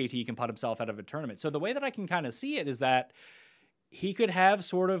like JT, he can put himself out of a tournament. So the way that I can kind of see it is that he could have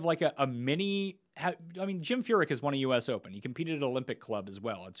sort of like a mini, I mean, Jim Furyk has won a U.S. Open. He competed at Olympic Club as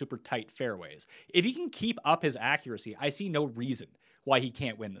well on super tight fairways. If he can keep up his accuracy, I see no reason why he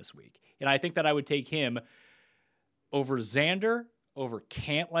can't win this week. And I think that I would take him over Xander, over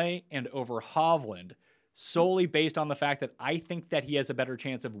Cantlay, and over Hovland, solely based on the fact that I think that he has a better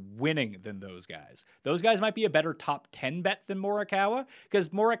chance of winning than those guys. Those guys might be a better top 10 bet than Morikawa, because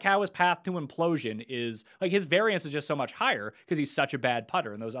Morikawa's path to implosion is, like, his variance is just so much higher because he's such a bad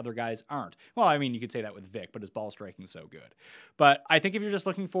putter, and those other guys aren't. Well, I mean, you could say that with Vic, but his ball striking's so good. But I think if you're just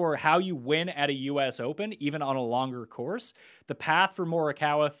looking for how you win at a U.S. Open, even on a longer course, the path for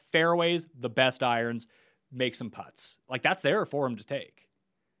Morikawa, fairways, the best irons, make some putts. Like, that's there for him to take.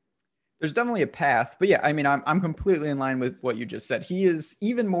 There's definitely a path, but yeah, I mean, I'm completely in line with what you just said. He is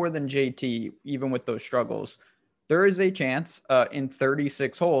even more than JT, even with those struggles. There is a chance in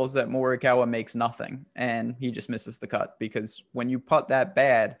 36 holes that Morikawa makes nothing and he just misses the cut, because when you putt that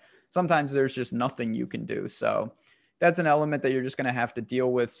bad, sometimes there's just nothing you can do. So that's an element that you're just going to have to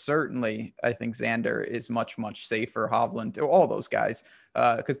deal with. Certainly, I think Xander is much, much safer. Hovland, all those guys,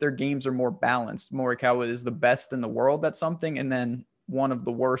 because their games are more balanced. Morikawa is the best in the world at something, and then one of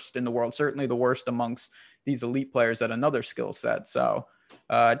the worst in the world, certainly the worst amongst these elite players at another skill set. So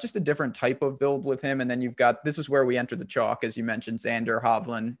just a different type of build with him. And then you've got, this is where we enter the chalk, as you mentioned, Xander,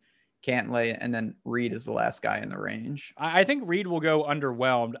 Hovland, Cantlay, and then Reed is the last guy in the range. I think Reed will go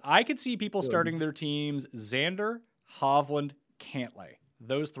underwhelmed. I could see people starting their teams Xander, Hovland, Cantlay.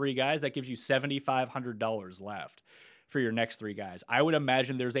 Those three guys, that gives you $7,500 left for your next three guys. I would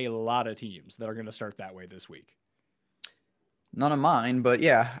imagine there's a lot of teams that are going to start that way this week. None of mine, but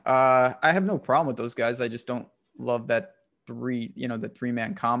yeah, I have no problem with those guys. I just don't love that the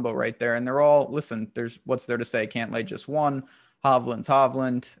three-man combo right there. And they're all, listen, there's what's there to say. Cantlay just won. Hovland's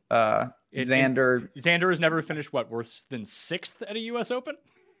Hovland. Xander. Xander has never finished, worse than 6th at a U.S. Open?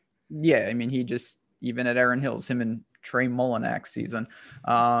 Yeah, I mean, he just, even at Aaron Hills, him and Trey Mullinax season.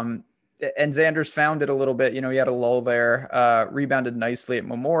 And Xander's found it a little bit. He had a lull there, rebounded nicely at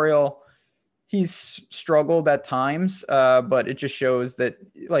Memorial. He's struggled at times, but it just shows that,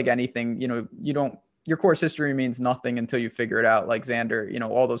 like anything, your course history means nothing until you figure it out. Like Xander,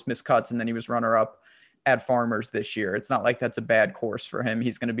 all those missed cuts, and then he was runner-up at Farmers this year. It's not like that's a bad course for him.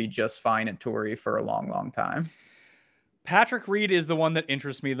 He's going to be just fine at Torrey for a long, long time. Patrick Reed is the one that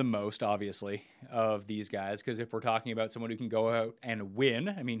interests me the most, obviously, of these guys, because if we're talking about someone who can go out and win,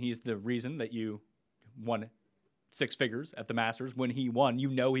 I mean, he's the reason that you won 6 figures at the Masters. When he won,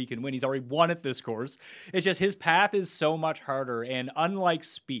 he can win. He's already won at this course. It's just his path is so much harder, and unlike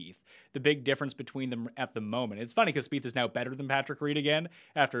Spieth, the big difference between them at the moment. It's funny because Spieth is now better than Patrick Reed again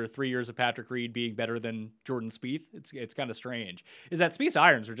after 3 years of Patrick Reed being better than Jordan Spieth. It's kind of strange. Is that Spieth's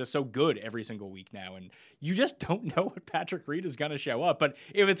irons are just so good every single week now, and you just don't know what Patrick Reed is going to show up. But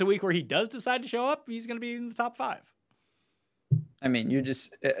if it's a week where he does decide to show up, he's going to be in the top 5. I mean,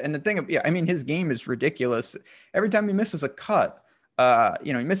 and the thing of, his game is ridiculous. Every time he misses a cut,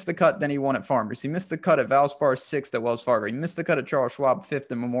 he missed the cut, then he won at Farmers. He missed the cut at Valspar 6th at Wells Fargo. He missed the cut at Charles Schwab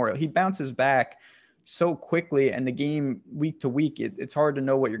 5th at Memorial. He bounces back so quickly, and the game week to week, it's hard to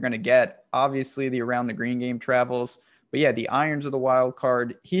know what you're going to get. Obviously, the around the green game travels, But yeah, the irons are the wild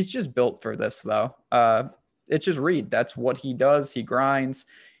card. He's just built for this, though. It's just Reed. That's what he does. He grinds.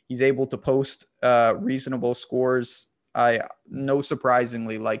 He's able to post reasonable scores. I no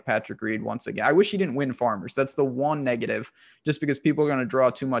surprisingly like Patrick Reed once again. I wish he didn't win Farmers. That's the one negative, just because people are going to draw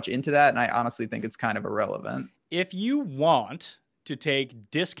too much into that, and I honestly think it's kind of irrelevant. If you want to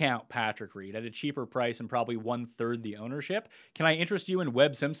take discount Patrick Reed at a cheaper price and probably 1/3 the ownership, can I interest you in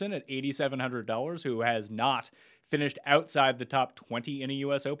Webb Simpson at $8,700, who has not finished outside the top 20 in a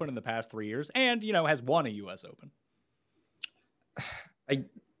U.S. Open in the past 3 years and, has won a U.S. Open?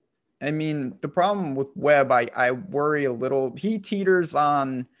 I mean, the problem with Webb, I worry a little. He teeters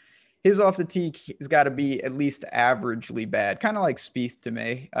on his off the tee has got to be at least averagely bad, kind of like Spieth to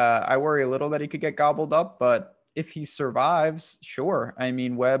me. I worry a little that he could get gobbled up, but if he survives, sure. I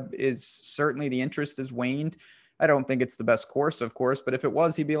mean, Webb is certainly, the interest has waned. I don't think it's the best course, of course, but if it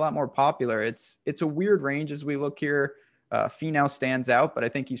was, he'd be a lot more popular. It's a weird range as we look here. Finau stands out, but I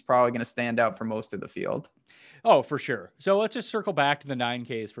think he's probably going to stand out for most of the field. Oh, for sure. So let's just circle back to the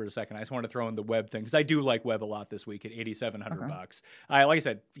 9Ks for a second. I just want to throw in the Webb thing because I do like Webb a lot this week at $8,700. Like I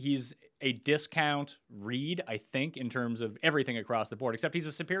said, he's a discount Reed, I think, in terms of everything across the board, except he's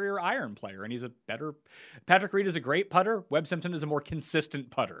a superior iron player and he's a better. Patrick Reed is a great putter. Webb Simpson is a more consistent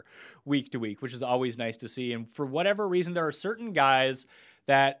putter week to week, which is always nice to see. And for whatever reason, there are certain guys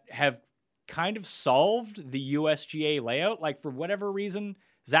that have kind of solved the USGA layout. Like for whatever reason,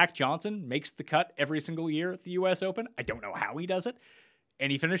 Zach Johnson makes the cut every single year at the U.S. Open. I don't know how he does it.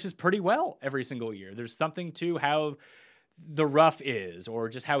 And he finishes pretty well every single year. There's something to how the rough is, or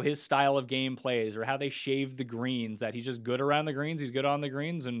just how his style of game plays, or how they shave the greens, that he's just good around the greens. He's good on the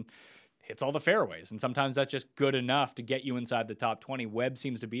greens and hits all the fairways. And sometimes that's just good enough to get you inside the top 20. Webb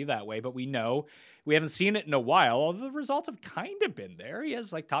seems to be that way, but we know we haven't seen it in a while. Although the results have kind of been there. He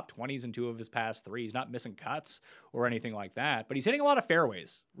has like top 20s in 2 of his past 3. He's not missing cuts or anything like that, but he's hitting a lot of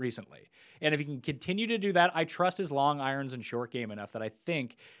fairways recently. And if he can continue to do that, I trust his long irons and short game enough that I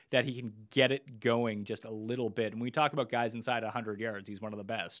think that he can get it going just a little bit. And when we talk about guys inside 100 yards, he's one of the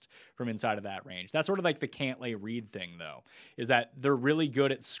best from inside of that range. That's sort of like the Cantlay Reed thing, though, is that they're really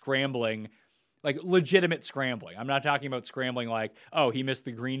good at scrambling, like legitimate scrambling. I'm not talking about scrambling like, oh, he missed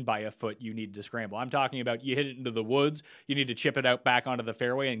the green by a foot, you need to scramble. I'm talking about you hit it into the woods, you need to chip it out back onto the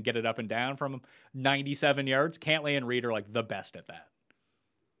fairway and get it up and down from 97 yards. Cantlay and Reed are like the best at that.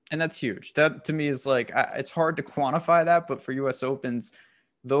 And that's huge. That to me is like, it's hard to quantify that, but for US Opens,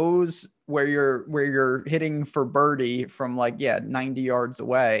 those where you're hitting for birdie from 90 yards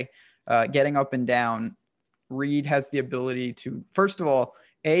away, getting up and down, Reed has the ability to, first of all,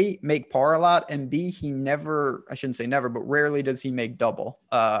 A, make par a lot, and B, he never, I shouldn't say never, but rarely does he make double.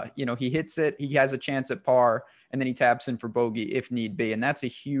 He hits it, he has a chance at par, and then he taps in for bogey if need be. And that's a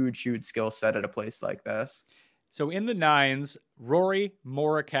huge, huge skill set at a place like this. So in the 9s, Rory,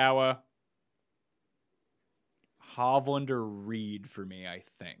 Morikawa, Hovland or Reed for me, I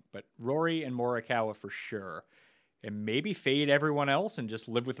think. But Rory and Morikawa for sure. And maybe fade everyone else and just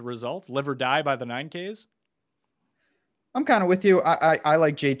live with the results. Live or die by the 9Ks. I'm kind of with you. I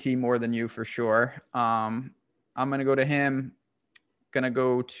like JT more than you for sure. I'm going to go to him. Going to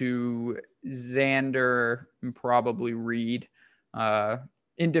go to Xander and probably Reed.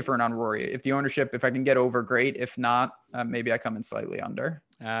 Indifferent on Rory. If I can get over, great. If not, maybe I come in slightly under.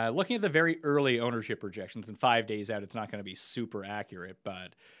 Looking at the very early ownership projections, and 5 days out, it's not going to be super accurate,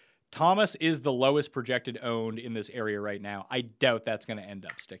 but Thomas is the lowest projected owned in this area right now. I doubt that's going to end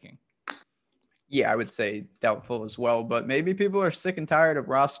up sticking. Yeah, I would say doubtful as well, but maybe people are sick and tired of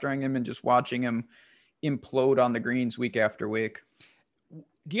rostering him and just watching him implode on the greens week after week.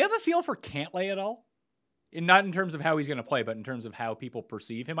 Do you have a feel for Cantlay at all? Not in terms of how he's going to play, but in terms of how people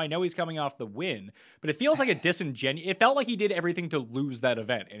perceive him. I know he's coming off the win, but it feels like a disingenuous. It felt like he did everything to lose that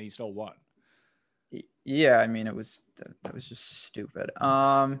event, and he still won. Yeah, I mean, that was just stupid.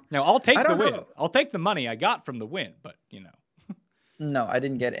 Now I'll take the win. I'll take the money I got from the win, but No, I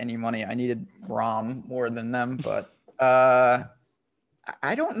didn't get any money. I needed Rom more than them, but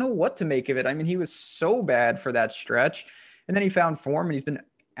I don't know what to make of it. I mean, he was so bad for that stretch, and then he found form, and he's been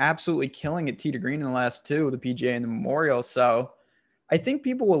absolutely killing it tee to green in the last 2, the PGA and the Memorial. So I think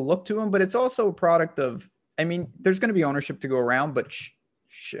people will look to him, but it's also a product of, I mean, there's going to be ownership to go around, but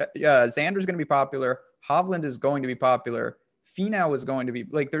Xander's going to be popular. Hovland is going to be popular. Finau is going to be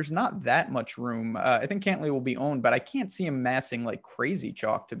there's not that much room. I think Cantlay will be owned, but I can't see him massing like crazy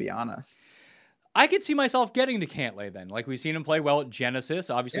chalk, to be honest. I could see myself getting to Cantlay then. Like, we've seen him play well at Genesis.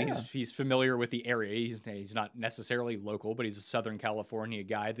 Obviously, Yeah. he's familiar with the area. He's not necessarily local, but he's a Southern California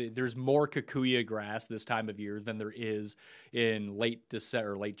guy. There's more kikuyu grass this time of year than there is in late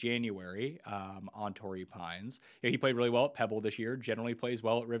December, late January on Torrey Pines. Yeah, he played really well at Pebble this year. Generally plays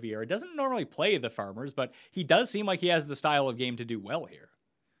well at Riviera. Doesn't normally play the Farmers, but he does seem like he has the style of game to do well here.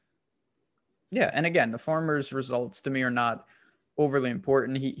 Yeah, and again, the Farmers' results to me are not overly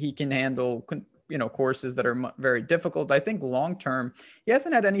important. He can handle courses that are very difficult. I think long term, he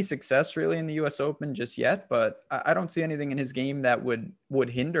hasn't had any success really in the U.S. Open just yet, but I don't see anything in his game that would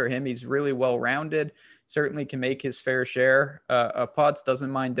hinder him. He's really well rounded. Certainly can make his fair share. Putts, doesn't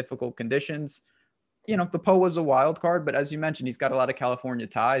mind difficult conditions. The Poe was a wild card, but as you mentioned, he's got a lot of California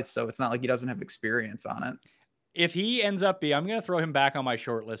ties, so it's not like he doesn't have experience on it. If he ends up I'm going to throw him back on my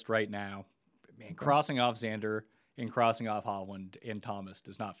short list right now. Man, crossing off Xander and crossing off Hovland and Thomas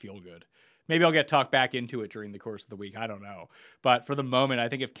does not feel good. Maybe I'll get talked back into it during the course of the week. I don't know. But for the moment, I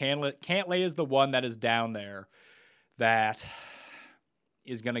think if Cantlay is the one that is down there that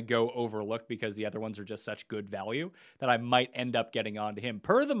is going to go overlooked because the other ones are just such good value, that I might end up getting onto him.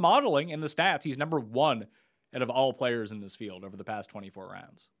 Per the modeling and the stats, he's number one out of all players in this field over the past 24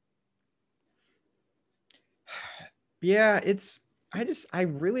 rounds. Yeah, I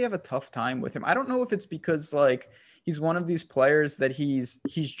really have a tough time with him. I don't know if it's because he's one of these players that he's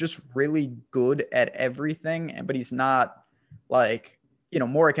just really good at everything, but he's not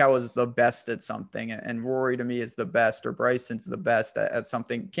Morikawa is the best at something, and Rory to me is the best, or Bryson's the best at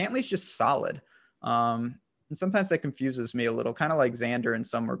something. Cantlay's just solid. And sometimes that confuses me a little, kind of like Xander in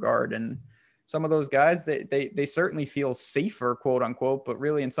some regard. And some of those guys, they certainly feel safer, quote unquote, but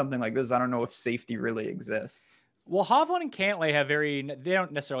really in something like this, I don't know if safety really exists. Well, Hovland and Cantlay they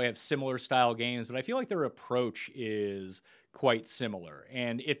don't necessarily have similar style games, but I feel like their approach is quite similar.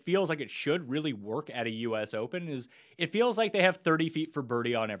 And it feels like it should really work at a U.S. Open. It feels like they have 30 feet for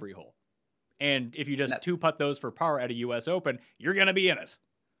birdie on every hole. And if you just two-putt those for par at a U.S. Open, you're going to be in it.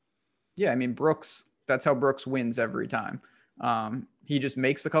 Yeah, I mean, Brooks, that's how Brooks wins every time. He just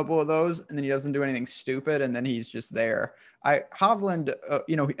makes a couple of those, and then he doesn't do anything stupid, and then he's just there. Hovland,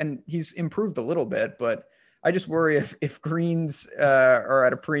 and he's improved a little bit, but I just worry if greens are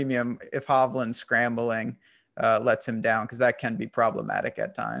at a premium, if Hovland scrambling lets him down, because that can be problematic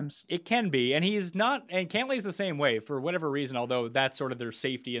at times. It can be, and he's not, and Cantlay's the same way for whatever reason, although that's sort of their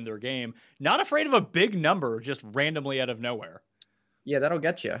safety in their game. Not afraid of a big number just randomly out of nowhere. Yeah, that'll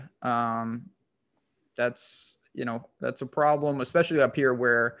get you. That's a problem, especially up here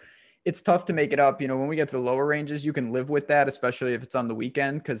where it's tough to make it up. When we get to the lower ranges, you can live with that, especially if it's on the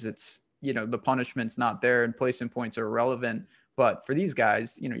weekend, because it's, the punishment's not there and placement points are irrelevant. But for these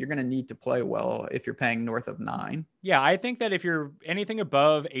guys, you're going to need to play well if you're paying north of 9. Yeah, I think that if you're anything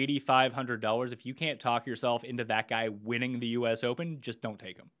above $8,500, if you can't talk yourself into that guy winning the U.S. Open, just don't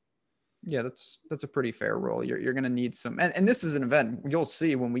take him. Yeah, that's a pretty fair rule. You're going to need some, and this is an event you'll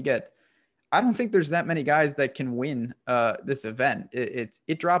see when we get. I don't think there's that many guys that can win this event.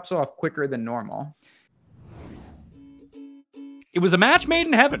 It drops off quicker than normal. It was a match made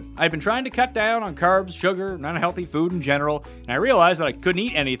in heaven. I'd been trying to cut down on carbs, sugar, and unhealthy food in general, and I realized that I couldn't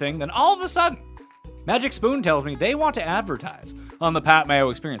eat anything. Then all of a sudden, Magic Spoon tells me they want to advertise on the Pat Mayo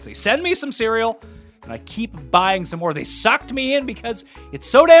Experience. They send me some cereal, and I keep buying some more. They sucked me in because it's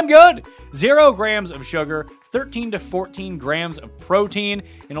so damn good. 0 grams of sugar, 13 to 14 grams of protein,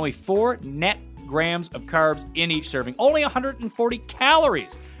 and only 4 net grams of carbs in each serving. Only 140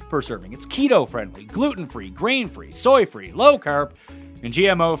 calories per serving. It's keto-friendly, gluten-free, grain-free, soy-free, low-carb, and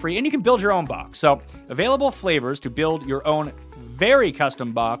GMO-free, and you can build your own box. So, available flavors to build your own very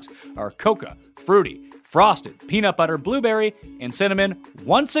custom box are coca, fruity, frosted, peanut butter, blueberry, and cinnamon.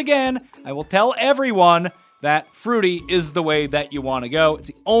 Once again, I will tell everyone that fruity is the way that you want to go. It's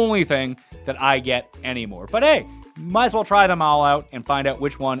the only thing that I get anymore. But hey, might as well try them all out and find out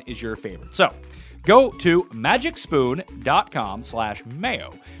which one is your favorite. So, go to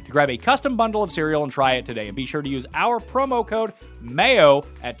magicspoon.com/mayo to grab a custom bundle of cereal and try it today. And be sure to use our promo code MAYO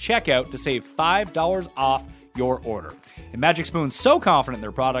at checkout to save $5 off your order. And Magic Spoon's so confident in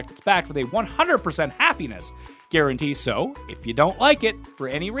their product, it's backed with a 100% happiness guarantee. So if you don't like it for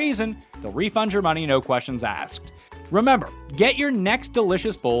any reason, they'll refund your money, no questions asked. Remember, get your next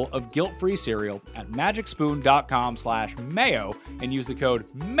delicious bowl of guilt-free cereal at magicspoon.com/mayo and use the code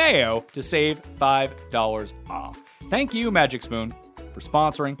MAYO to save $5 off. Thank you, Magic Spoon, for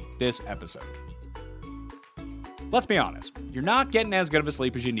sponsoring this episode. Let's be honest, you're not getting as good of a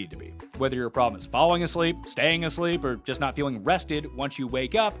sleep as you need to be. Whether your problem is falling asleep, staying asleep, or just not feeling rested once you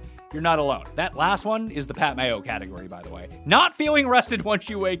wake up, you're not alone. That last one is the Pat Mayo category, by the way. Not feeling rested once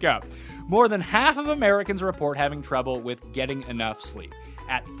you wake up. More than half of Americans report having trouble with getting enough sleep.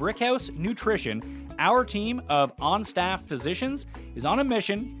 At Brickhouse Nutrition, our team of on-staff physicians is on a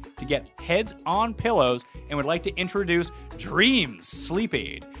mission to get heads on pillows and would like to introduce Dreams Sleep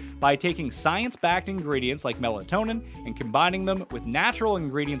Aid by taking science-backed ingredients like melatonin and combining them with natural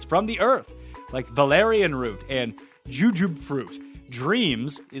ingredients from the earth like valerian root and jujube fruit.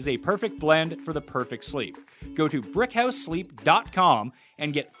 Dreams is a perfect blend for the perfect sleep. Go to brickhousesleep.com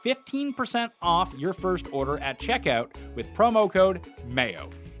and get 15% off your first order at checkout with promo code MAYO.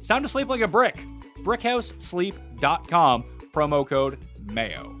 It's time to sleep like a brick. brickhousesleep.com, promo code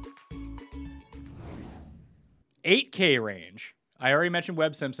MAYO. 8K range. I already mentioned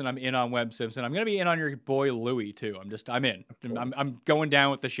Webb Simpson. I'm in on Webb Simpson. I'm going to be in on your boy Louis, too. I'm in. I'm going down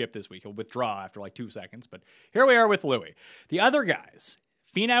with the ship this week. He'll withdraw after like 2 seconds, but here we are with Louis. The other guys,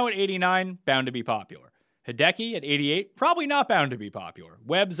 Finau at 89, bound to be popular. Hideki at 88, probably not bound to be popular.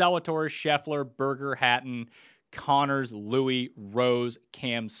 Webb, Zalatoris, Scheffler, Berger, Hatton, Connors, Louis, Rose,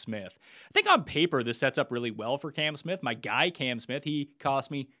 Cam Smith. I think on paper, this sets up really well for Cam Smith. My guy, Cam Smith, he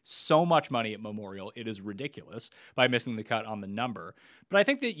cost me so much money at Memorial. It is ridiculous by missing the cut on the number. But I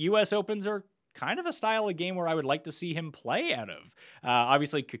think that U.S. Opens are kind of a style of game where I would like to see him play out of.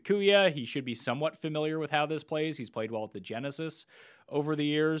 Obviously, Kikuya, he should be somewhat familiar with how this plays. He's played well at the Genesis over the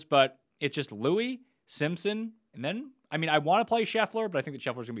years, but it's just Louis, Simpson, and then, I want to play Scheffler, but I think that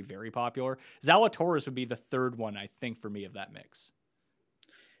Scheffler's going to be very popular. Zalatoris would be the third one, I think, for me of that mix.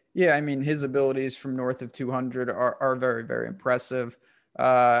 Yeah, his abilities from north of 200 are very, very impressive.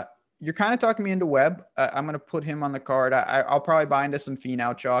 You're kind of talking me into Webb. I'm going to put him on the card. I'll probably buy into some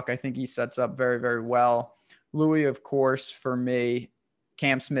Finau chalk. I think he sets up very, very well. Louis, of course, for me.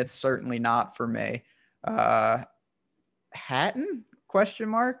 Cam Smith, certainly not for me. Hatton? Question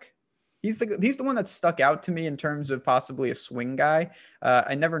mark. He's the one that stuck out to me in terms of possibly a swing guy.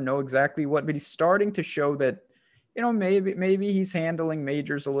 I never know exactly what, but he's starting to show that, maybe he's handling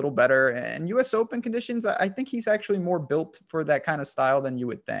majors a little better. And U.S. Open conditions, I think he's actually more built for that kind of style than you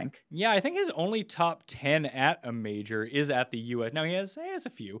would think. Yeah, I think his only top 10 at a major is at the U.S. Now, he has a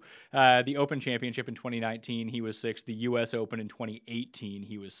few. The Open Championship in 2019, he was 6th. The U.S. Open in 2018,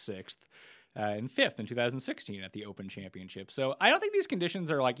 he was 6th. And 5th in 2016 at the Open Championship. So I don't think these conditions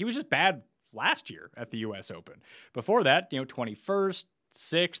are he was just bad last year at the U.S. Open. Before that, 21st,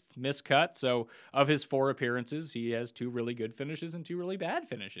 6th, miscut. So of his 4 appearances, he has 2 really good finishes and 2 really bad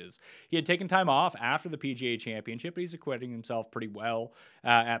finishes. He had taken time off after the PGA Championship, but he's acquitting himself pretty well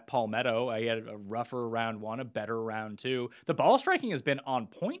at Palmetto. He had a rougher round 1, a better round 2. The ball striking has been on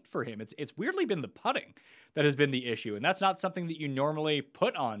point for him. It's weirdly been the putting that has been the issue, and that's not something that you normally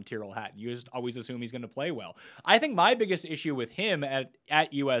put on Tyrrell Hatton. You just always assume he's going to play well. I think my biggest issue with him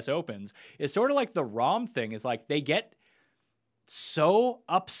at U.S. Opens is sort of like the Rahm thing, is they get so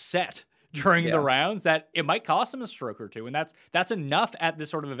upset during the rounds that it might cost him a stroke or 2, and that's enough at this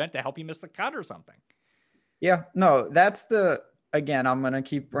sort of event to help you miss the cut or something. Yeah, no, again, I'm going to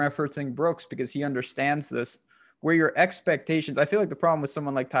keep referencing Brooks because he understands this, where your expectations, I feel like the problem with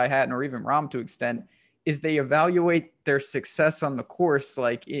someone like Ty Hatton or even Rahm to extent is they evaluate their success on the course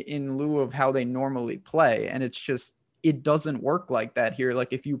in lieu of how they normally play. And it's just, it doesn't work like that here.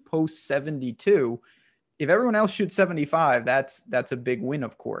 If you post 72, if everyone else shoots 75, that's a big win,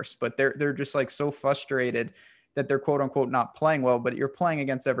 of course. But they're just so frustrated that they're quote unquote not playing well, but you're playing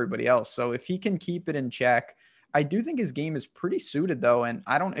against everybody else. So if he can keep it in check, I do think his game is pretty suited though. And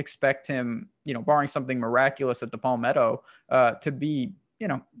I don't expect him, barring something miraculous at the Palmetto, to be,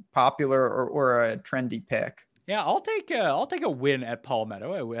 popular or a trendy pick. Yeah, I'll take a win at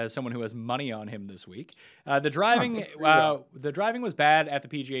Palmetto as someone who has money on him this week. The driving was bad at the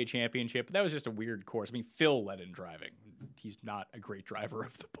PGA Championship, but that was just a weird course. Phil led in driving. He's not a great driver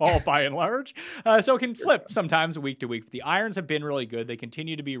of the ball by and large, so it can flip sometimes week to week. The irons have been really good. They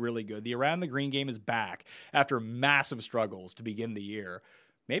continue to be really good. The around the green game is back after massive struggles to begin the year.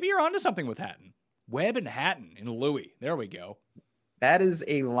 Maybe you're onto something with Hatton. Webb and Hatton and Louis. There we go. That is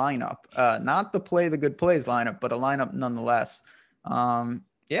a lineup, not the play the good plays lineup, but a lineup nonetheless. Hatton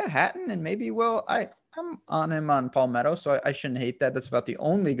and maybe I'm on him on Palmetto, so I shouldn't hate that. That's about the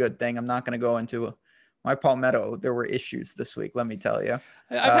only good thing. I'm not going to go into my Palmetto. There were issues this week, let me tell you.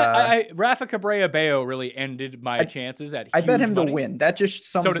 Rafa Cabrera Bello really ended my chances at huge I bet him money. To win. That just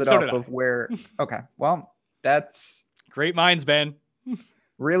sums it up of where. Okay, well, that's great minds, Ben.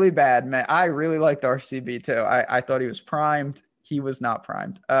 Really bad, man. I really liked RCB too. I thought he was primed. He was not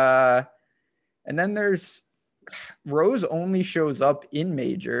primed. And then there's Rose only shows up in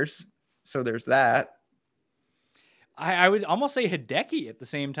majors. So there's that. I would almost say Hideki at the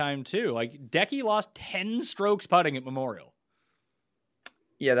same time too. Hideki lost 10 strokes putting at Memorial.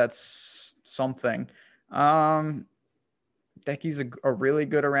 Yeah, that's something. Decky's a really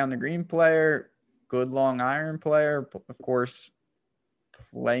good around the green player, good long iron player. Of course,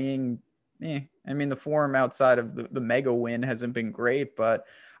 playing. I mean, the form outside of the mega win hasn't been great, but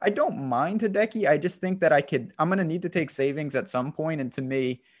I don't mind Hideki. I just think that I'm going to need to take savings at some point. And to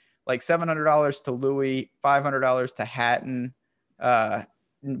me, like $700 to Louis, $500 to Hatton.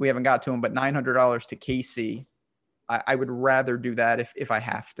 We haven't got to him, but $900 to Casey. I would rather do that if I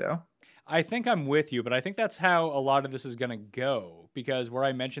have to. I think I'm with you, but I think that's how a lot of this is going to go, because where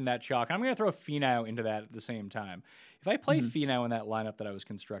I mentioned that chalk, I'm going to throw Finau into that at the same time. If I play Finau in that lineup that I was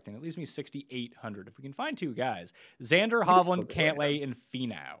constructing, it leaves me 6,800. If we can find two guys, Xander, Hovland, Cantlay, and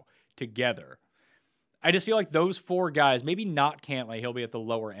Finau together, I just feel like those four guys, maybe not Cantlay, he'll be at the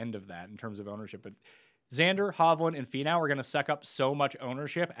lower end of that in terms of ownership, but Xander, Hovland, and Finau are going to suck up so much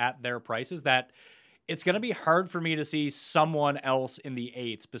ownership at their prices that it's going to be hard for me to see someone else in the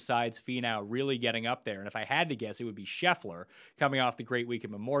eights besides Finau really getting up there. And if I had to guess, it would be Scheffler, coming off the great week at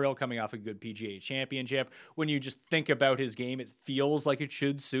Memorial, coming off a good PGA championship. When you just think about his game, it feels like it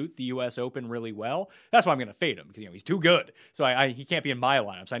should suit the U.S. Open really well. That's why I'm going to fade him, because he's too good. So he can't be in my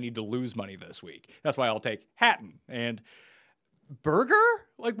lineup, so I need to lose money this week. That's why I'll take Hatton. And Berger?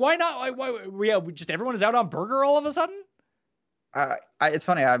 Like, why not? Just everyone is out on Berger all of a sudden? It's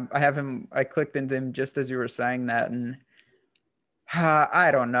funny. I have him. I clicked into him just as you were saying that, and I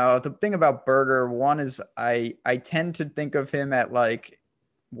don't know. The thing about Berger, one is I tend to think of him at like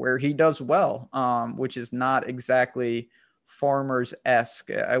where he does well, which is not exactly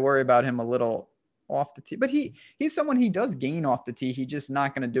Farmers-esque. I worry about him a little off the tee, but he's someone he does gain off the tee. He's just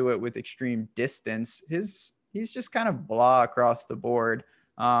not going to do it with extreme distance. He's just kind of blah across the board.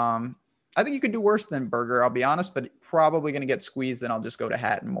 I think you could do worse than Berger, I'll be honest, but probably going to get squeezed, and I'll just go to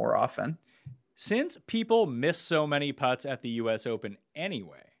Hatton more often. Since people miss so many putts at the U.S. Open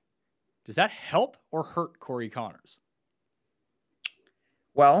anyway, does that help or hurt Corey Connors?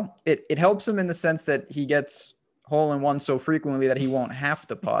 Well, it helps him in the sense that he gets hole-in-one so frequently that he won't have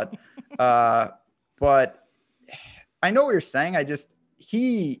to putt. But I know what you're saying.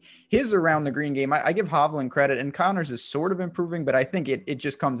 His around the green game, I give Hovland credit, and Connors is sort of improving, but I think it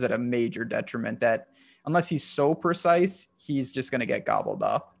just comes at a major detriment that unless he's so precise, he's just going to get gobbled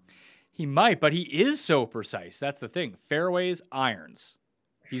up. He might, but he is so precise. That's the thing. Fairways, irons.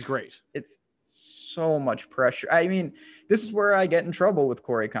 He's great. It's so much pressure. I mean, this is where I get in trouble with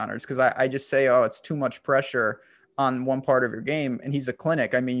Corey Connors, because I just say, oh, it's too much pressure on one part of your game, and he's a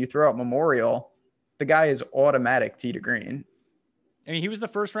clinic. I mean, you throw out Memorial, the guy is automatic tee to green. I mean, he was the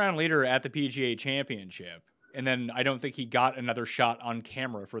first round leader at the PGA Championship, and then I don't think he got another shot on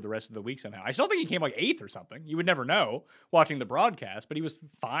camera for the rest of the week somehow. I still think he came like 8th or something. You would never know watching the broadcast, but he was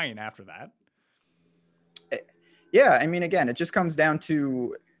fine after that. Yeah, I mean, again, it just comes down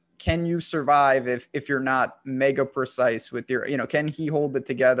to, can you survive if you're not mega precise with your, can he hold it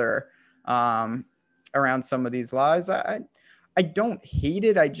together around some of these lies? I don't hate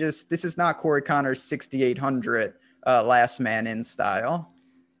it. This is not Corey Connors 6,800 last man in style.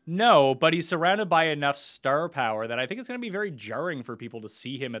 No, but he's surrounded by enough star power that I think it's going to be very jarring for people to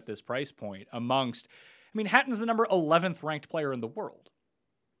see him at this price point Hatton's the number 11th ranked player in the world.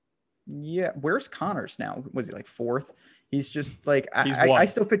 Yeah. Where's Connors now? Was he like 4th? He's just like, I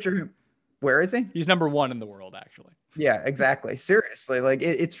still picture him. Where is he? He's number 1 in the world, actually. Yeah, exactly. Seriously. Like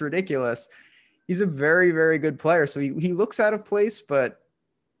it's ridiculous. He's a very, very good player. So he looks out of place, but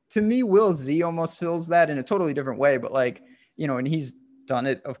to me, Will Z almost fills that in a totally different way. But and he's done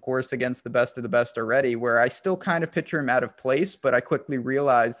it, of course, against the best of the best already, where I still kind of picture him out of place, but I quickly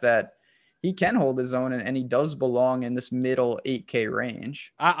realized that he can hold his own and he does belong in this middle 8K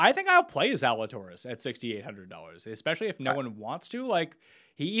range. I think I'll play Zalatoris at $6,800, especially if no one wants to. Like,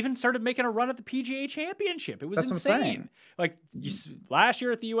 he even started making a run at the PGA Championship. It was insane. Like, last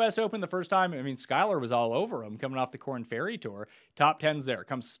year at the U.S. Open, the first time, Skyler was all over him coming off the Korn Ferry Tour. Top 10s there.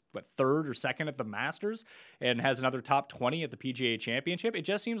 Comes, 3rd or 2nd at the Masters and has another top 20 at the PGA Championship. It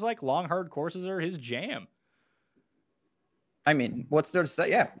just seems like long, hard courses are his jam. I mean, what's there to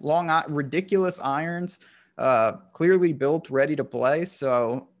say? Yeah, long, ridiculous irons, clearly built, ready to play.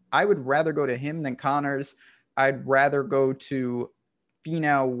 So I would rather go to him than Connors. I'd rather go to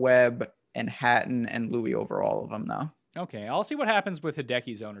Finau, Webb, and Hatton and Louis over all of them, though. Okay, I'll see what happens with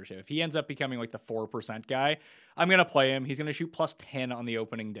Hideki's ownership. If he ends up becoming like the 4% guy, I'm going to play him. He's going to shoot plus 10 on the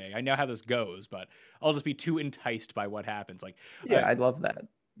opening day. I know how this goes, but I'll just be too enticed by what happens. I'd love that.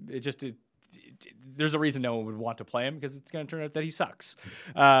 There's a reason no one would want to play him, because it's going to turn out that he sucks.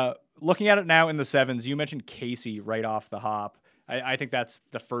 Looking at it now in the 7s, you mentioned Casey right off the hop. I think that's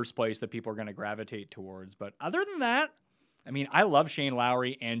the first place that people are going to gravitate towards. But other than that, I mean, I love Shane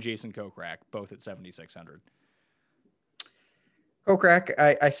Lowry and Jason Kokrak, both at 7,600. Kokrak,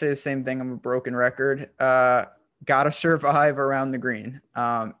 I say the same thing. I'm a broken record. Got to survive around the green.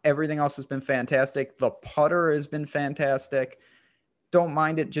 Everything else has been fantastic. The putter has been fantastic. Don't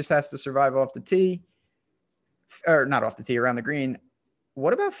mind it. Just has to survive off the tee. Or not off the tee, around the green.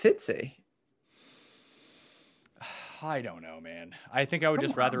 What about Fitzy? I don't know, man. I think I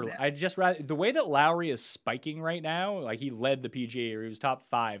would rather the way that Lowry is spiking right now, like he led the PGA, or he was top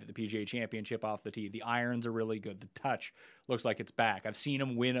 5 at the PGA Championship off the tee. The irons are really good. The touch looks like it's back. I've seen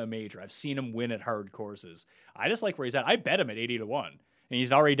him win a major. I've seen him win at hard courses. I just like where he's at. I bet him at 80-1, and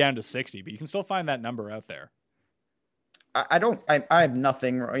he's already down to 60, but you can still find that number out there. I have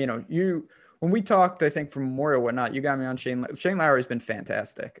nothing, when we talked, I think from Memorial, whatnot, you got me on Shane Lowry's been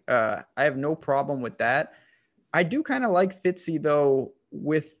fantastic. I have no problem with that. I do kind of like Fitzy, though,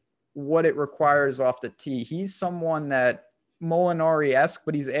 with what it requires off the tee. He's someone that Molinari-esque,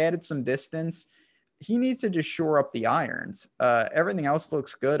 but he's added some distance. He needs to just shore up the irons. Everything else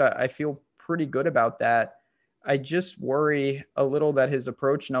looks good. I feel pretty good about that. I just worry a little that his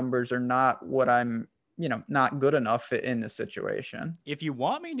approach numbers are not what I'm, not good enough in this situation. If you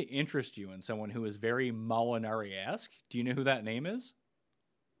want me to interest you in someone who is very Molinari-esque, do you know who that name is?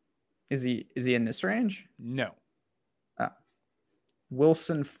 Is he in this range? No.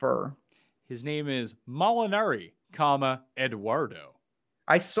 Wilson Furr. His name is Molinari, Eduardo.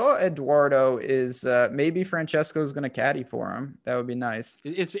 I saw Eduardo is maybe Francesco's going to caddy for him. That would be nice.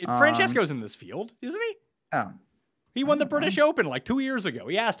 Francesco's in this field, isn't he? Oh. He won the British Open like 2 years ago.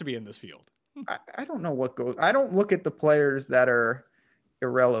 He has to be in this field. I don't know what goes. I don't look at the players that are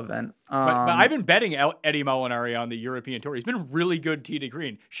irrelevant. But I've been betting Eddie Molinari on the European Tour. He's been really good tee to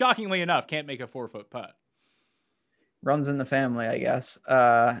green. Shockingly enough, can't make a 4-foot putt. Runs in the family, I guess.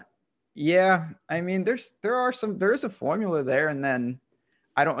 Yeah, I mean, there is a formula there, and then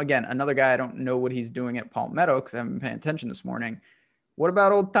another guy, I don't know what he's doing at Palmetto because I haven't been paying attention this morning. What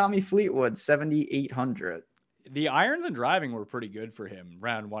about old Tommy Fleetwood, 7,800? The irons and driving were pretty good for him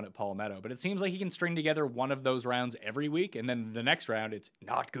round 1 at Palmetto, but it seems like he can string together one of those rounds every week, and then the next round, it's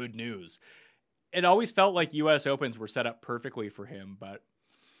not good news. It always felt like U.S. Opens were set up perfectly for him, but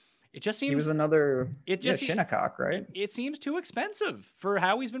it just seems... He was another Shinnecock, right? It seems too expensive for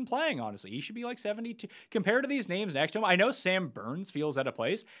how he's been playing, honestly. He should be like 72. Compared to these names next to him, I know Sam Burns feels out of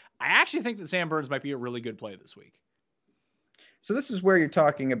place. I actually think that Sam Burns might be a really good play this week. So this is where you're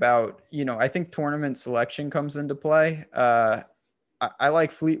talking about, I think tournament selection comes into play. I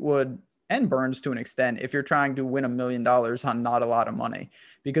like Fleetwood and Burns to an extent if you're trying to win $1 million on not a lot of money,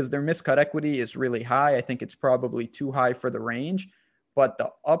 because their miscut equity is really high. I think it's probably too high for the range, but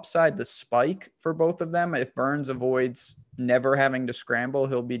the upside, the spike for both of them, if Burns avoids never having to scramble,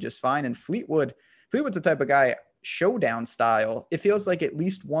 he'll be just fine. And Fleetwood's the type of guy, showdown style. It feels like at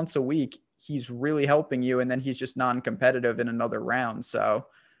least once a week, he's really helping you, and then he's just non-competitive in another round. So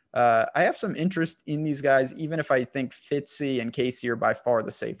I have some interest in these guys, even if I think Fitzy and Casey are by far the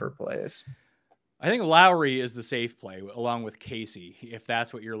safer plays. I think Lowry is the safe play along with Casey, if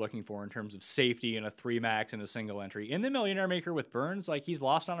that's what you're looking for in terms of safety and a 3 max and a single entry. In the Millionaire Maker with Burns, like he's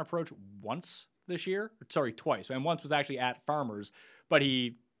lost on approach twice. And once was actually at Farmers, but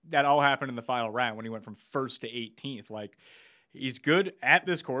that all happened in the final round when he went from 1st to 18th. Like, he's good at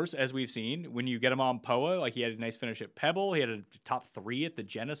this course, as we've seen. When you get him on POA, like he had a nice finish at Pebble. He had a top 3 at the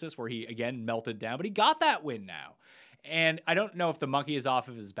Genesis where he, again, melted down. But he got that win now. And I don't know if the monkey is off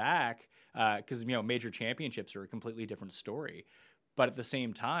of his back because, major championships are a completely different story. But at the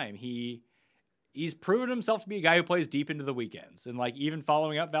same time, he's proven himself to be a guy who plays deep into the weekends. And, like, even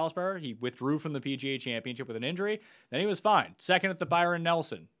following up Valspar, he withdrew from the PGA Championship with an injury. Then he was fine. Second at the Byron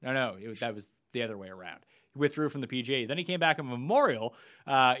Nelson. That was the other way around. He withdrew from the PGA. Then he came back at Memorial.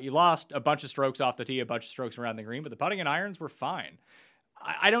 He lost a bunch of strokes off the tee, a bunch of strokes around the green, but the putting and irons were fine.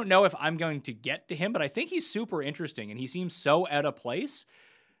 I don't know if I'm going to get to him, but I think he's super interesting, and he seems so out of place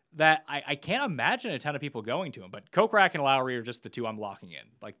that I can't imagine a ton of people going to him. But Kokrak and Lowry are just the two I'm locking in.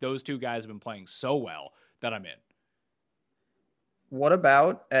 Like, those two guys have been playing so well that I'm in. What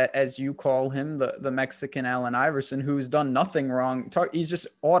about, as you call him, the Mexican Allen Iverson, who's done nothing wrong? He's just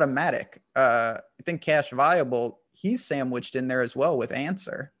automatic. I think cash viable. He's sandwiched in there as well with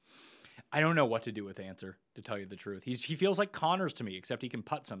Answer. I don't know what to do with Answer, to tell you the truth. He feels like Connors to me, except he can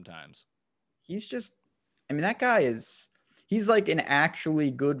putt sometimes. That guy he's like an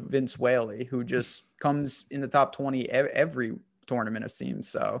actually good Vince Whaley who just comes in the top 20 every tournament, it seems.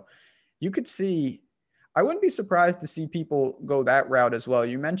 So you could see... I wouldn't be surprised to see people go that route as well.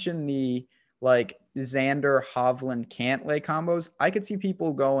 You mentioned the Xander, Hovland, Cantlay combos. I could see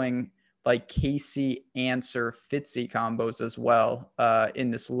people going like Casey, Answer, Fitzy combos as well in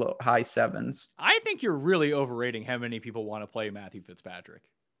this high sevens. I think you're really overrating how many people want to play Matthew Fitzpatrick.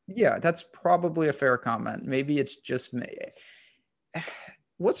 Yeah, that's probably a fair comment. Maybe it's just me.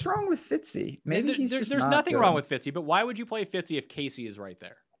 What's wrong with Fitzy? Maybe there's nothing wrong with Fitzy, but why would you play Fitzy if Casey is right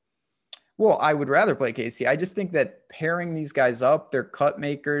there? Well, I would rather play Casey. I just think that pairing these guys up, they're cut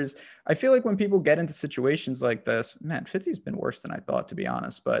makers. I feel like when people get into situations like this, man, Fitzy's been worse than I thought, to be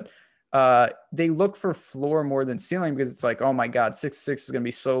honest. But they look for floor more than ceiling because it's like, oh my God, 6-6 is going to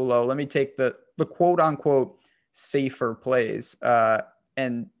be so low. Let me take the quote unquote safer plays.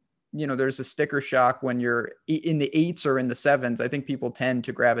 And you know, there's a sticker shock when you're in the 8s or in the 7s. I think people tend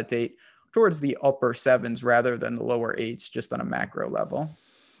to gravitate towards the upper 7s rather than the lower 8s, just on a macro level.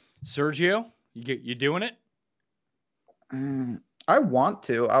 Sergio, you doing it? I want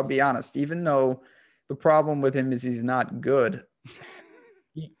to, I'll be honest, even though the problem with him is he's not good.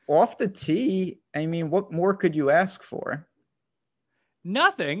 Off the tee, I mean, what more could you ask for?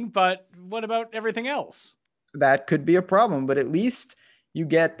 Nothing, but what about everything else? That could be a problem, but at least you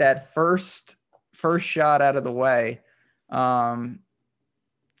get that first shot out of the way. Sergio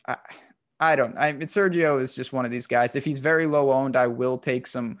is just one of these guys. If he's very low owned, I will take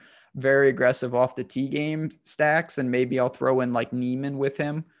some very aggressive off the tee game stacks, and maybe I'll throw in like Neiman with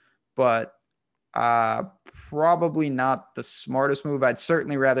him, but probably not the smartest move. I'd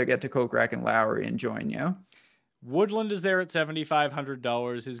certainly rather get to Kokrak and Lowry and join you. Woodland is there at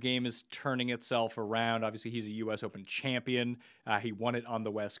 $7,500. His game is turning itself around. Obviously, he's a U.S. Open champion. He won it on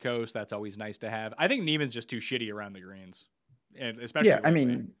the West Coast. That's always nice to have. I think Neiman's just too shitty around the greens, and especially. Yeah, I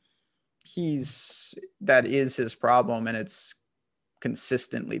mean, that is his problem, and it's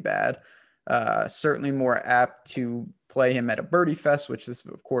consistently bad. Certainly more apt to play him at a birdie fest, which this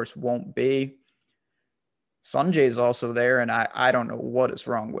of course won't be. Sanjay's also there, and I don't know what is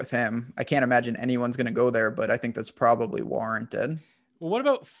wrong with him. I can't imagine anyone's going to go there, but I think that's probably warranted. Well, what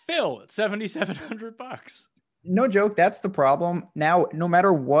about Phil at $7,700? No joke, that's the problem. Now, no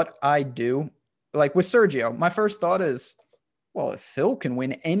matter what I do, like with Sergio, my first thought is, well, if Phil can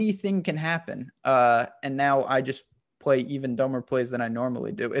win, anything can happen. And now I just play even dumber plays than I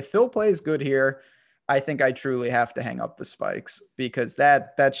normally do. If Phil plays good here, I think I truly have to hang up the spikes, because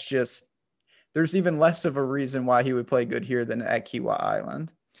that's just, there's even less of a reason why he would play good here than at Kiawah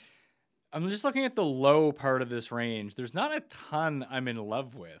Island. I'm just looking at the low part of this range. There's not a ton I'm in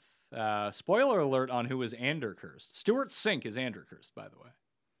love with. Spoiler alert on who is Andercursed. Stuart Sink is Andercursed, by the way.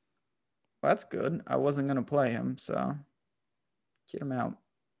 Well, that's good. I wasn't going to play him, so get him out.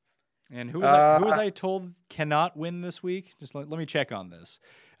 And who was I told cannot win this week? Just let me check on this.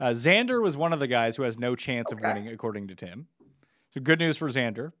 Xander was one of the guys who has no chance of winning, according to Tim. So good news for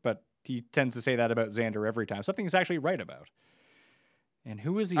Xander, but he tends to say that about Xander every time. Something he's actually right about. And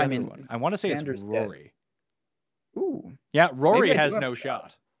who is the other one? I want to say Xander's it's Rory. Dead. Ooh. Yeah, Rory has no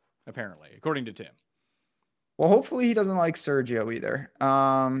shot, apparently, according to Tim. Well, hopefully he doesn't like Sergio either.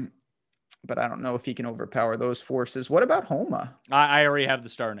 But I don't know if he can overpower those forces. What about Homa? I already have the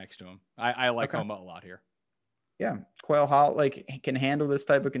star next to him. I like Homa a lot here. Yeah, Quail Hollow can handle this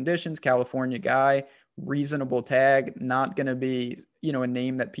type of conditions. California guy, reasonable tag, not going to be, a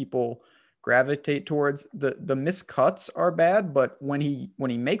name that people gravitate towards. The missed cuts are bad, but when he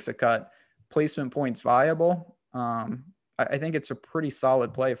makes a cut, placement points viable. I think it's a pretty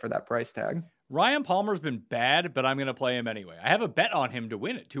solid play for that price tag. Ryan Palmer's been bad, but I'm going to play him anyway. I have a bet on him to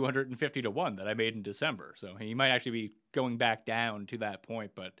win at 250-1 that I made in December. So he might actually be going back down to that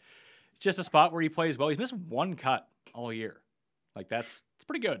point, but it's just a spot where he plays well. He's missed one cut all year. Like it's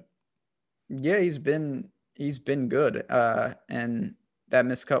pretty good. Yeah, he's been good. And that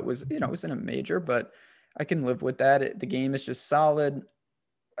miscut was, it was in a major, but I can live with that. The game is just solid.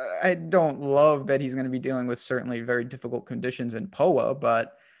 I don't love that he's going to be dealing with certainly very difficult conditions in POA,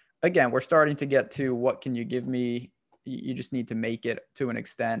 but again, we're starting to get to what can you give me? You just need to make it to an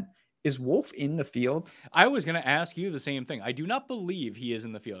extent. Is Wolf in the field? I was going to ask you the same thing. I do not believe he is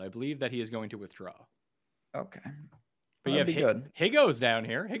in the field. I believe that he is going to withdraw. Okay. But you have Higo's down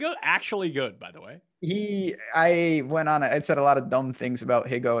here. Higo actually good, by the way. I said a lot of dumb things about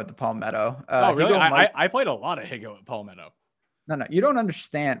Higo at the Palmetto. Oh, really? I played a lot of Higo at Palmetto. No, you don't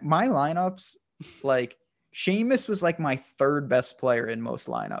understand. My lineups, like, Seamus was like my third best player in most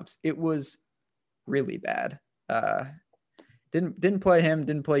lineups. It was really bad. Didn't play him.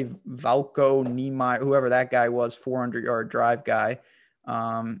 Didn't play Valco, Niemeyer, whoever that guy was, 400-yard drive guy.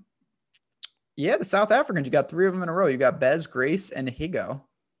 Yeah, the South Africans, you got three of them in a row. You got Bez, Grace, and Higo.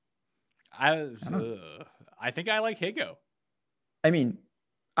 I think I like Higo. I mean,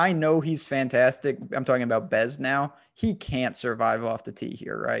 I know he's fantastic. I'm talking about Bez now. He can't survive off the tee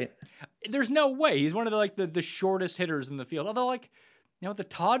here, right? There's no way. He's one of the shortest hitters in the field. Although, like, the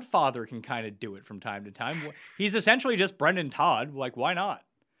Todd father can kind of do it from time to time. He's essentially just Brendan Todd. Like, why not?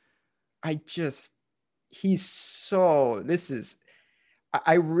 He's so,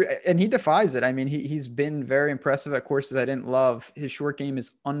 and he defies it. I mean, he's been very impressive at courses I didn't love. His short game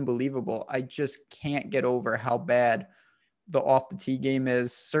is unbelievable. I just can't get over how bad the off the tee game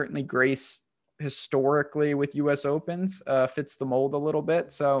is. Certainly Grace historically with US Opens fits the mold a little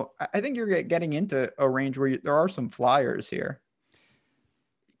bit. So I think you're getting into a range where there are some flyers here.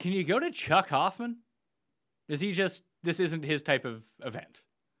 Can you go to Chuck Hoffman? This isn't his type of event?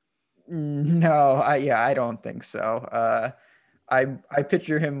 No, I don't think so. I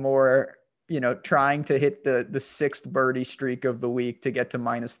picture him more, trying to hit the sixth birdie streak of the week to get to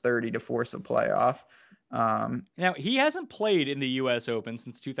 -30 to force a playoff. Now, he hasn't played in the U.S. Open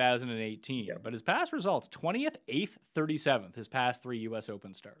since 2018, but his past results, 20th, 8th, 37th, his past 3 U.S.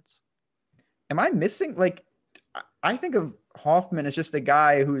 Open starts. Am I missing? Like, I think of Hoffman as just a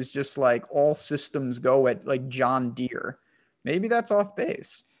guy who's just like all systems go at like John Deere. Maybe that's off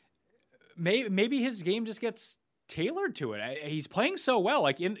base. Maybe his game just gets tailored to it. He's playing so well,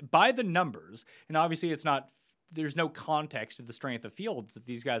 like by the numbers, and obviously there's no context to the strength of fields that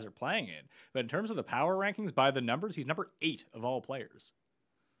these guys are playing in. But in terms of the power rankings, by the numbers, he's number 8 of all players.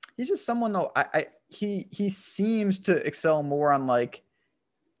 He's just someone though. He seems to excel more on like,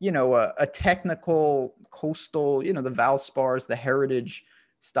 a technical coastal, the Valspars, the heritage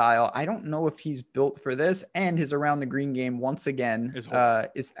style. I don't know if he's built for this, and his around the green game once again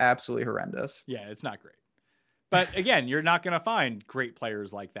is absolutely horrendous. Yeah, it's not great. But again, you're not going to find great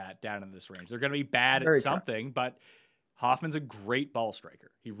players like that down in this range. They're going to be bad at something, but Hoffman's a great ball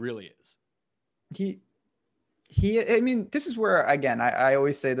striker. He really is. I mean, this is where, again, I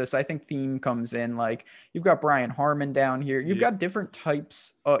always say this, I think theme comes in. Like, you've got Brian Harmon down here. You've got different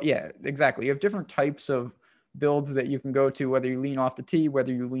types. Yeah, exactly. You have different types of builds that you can go to, whether you lean off the tee,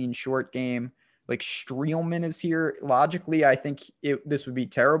 whether you lean short game. Like, Streelman is here. Logically, I think this would be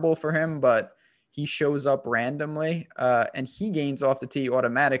terrible for him, but he shows up randomly and he gains off the tee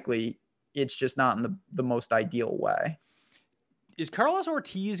automatically. It's just not in the most ideal way. Is Carlos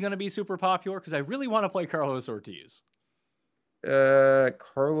Ortiz going to be super popular? Because I really want to play Carlos Ortiz.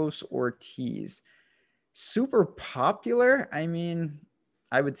 Carlos Ortiz. Super popular? I mean,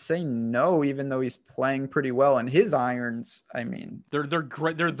 I would say no, even though he's playing pretty well. And his irons, I mean, they're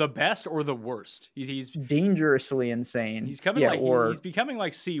great. They're the best or the worst. He's dangerously insane. He's he's becoming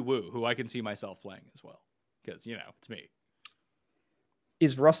like Si Woo, who I can see myself playing as well. Because, it's me.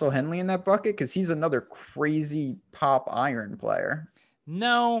 Is Russell Henley in that bucket? Because he's another crazy pop iron player.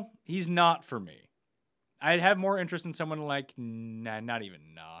 No, he's not for me. I'd have more interest in someone like, not even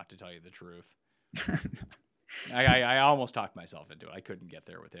to tell you the truth. I almost talked myself into it. I couldn't get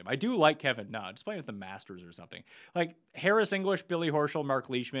there with him. I do like Kevin Na, just playing with the Masters or something. Like Harris English, Billy Horschel, Mark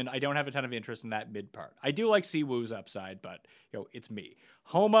Leishman. I don't have a ton of interest in that mid part. I do like Si Woo's upside, but it's me.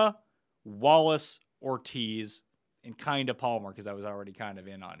 Homa, Wallace, Ortiz, and kind of Palmer, because I was already kind of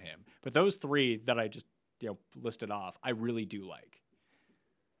in on him. But those 3 that I just listed off, I really do like.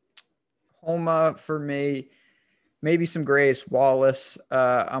 Homa for me, maybe some Grace. Wallace,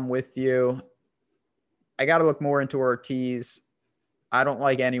 I'm with you. I got to look more into Ortiz. I don't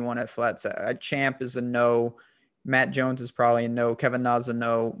like anyone at flat. Champ is a no. Matt Jones is probably a no. Kevin Na's a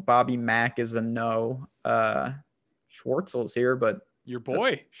no. Bobby Mack is a no. Schwartzel's here, but your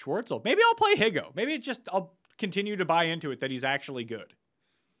boy Schwartzel. Maybe I'll play Higo. Maybe I'll continue to buy into it that he's actually good.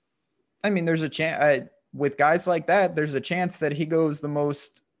 I mean, there's a chance with guys like that. There's a chance that he goes the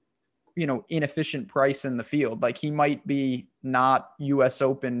most, inefficient price in the field. Like, he might be not US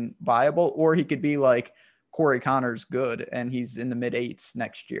Open viable, or he could be like Corey Connors good and he's in the mid 8s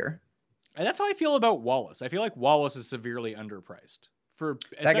next year. And that's how I feel about Wallace. I feel like Wallace is severely underpriced.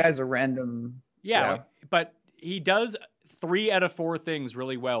 That guy's a random. Yeah, but he does 3 out of 4 things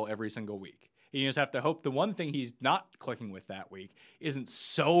really well every single week. You just have to hope the one thing he's not clicking with that week isn't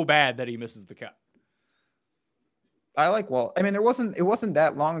so bad that he misses the cut. I mean, it wasn't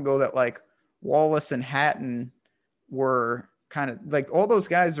that long ago that like Wallace and Hatton were kind of like, all those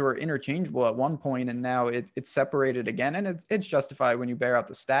guys were interchangeable at one point, and now it's separated again, and it's justified when you bear out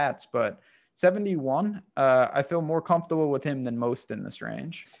the stats. But 71, I feel more comfortable with him than most in this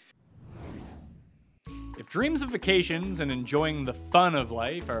range. If dreams of vacations and enjoying the fun of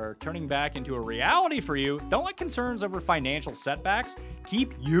life are turning back into a reality for you, don't let concerns over financial setbacks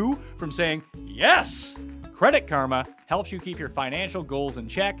keep you from saying yes. Credit Karma helps you keep your financial goals in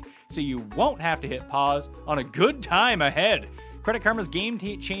check so you won't have to hit pause on a good time ahead. Credit Karma's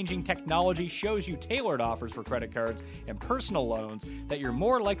game-changing technology shows you tailored offers for credit cards and personal loans that you're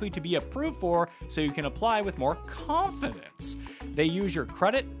more likely to be approved for, so you can apply with more confidence. They use your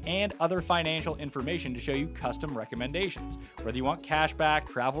credit and other financial information to show you custom recommendations. Whether you want cash back,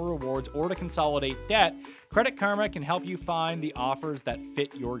 travel rewards, or to consolidate debt, Credit Karma can help you find the offers that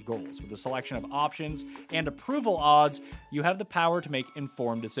fit your goals. With a selection of options and approval odds, you have the power to make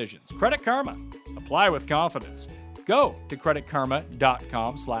informed decisions. Credit Karma. Apply with confidence. Go to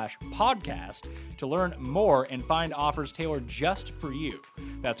creditkarma.com/podcast to learn more and find offers tailored just for you.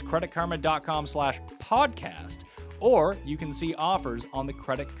 That's creditkarma.com/podcast, or you can see offers on the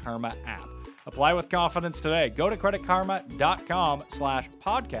Credit Karma app. Apply with confidence today. Go to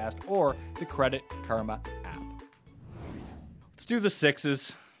creditkarma.com/podcast or the Credit Karma app. Let's do the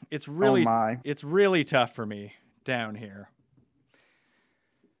sixes. It's really tough for me down here.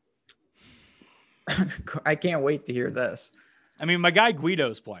 I can't wait to hear this. I mean, my guy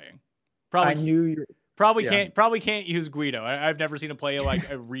Guido's playing. Probably can't use Guido. I've never seen him play like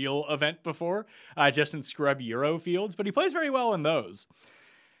a real event before, just in scrub Euro fields, but he plays very well in those.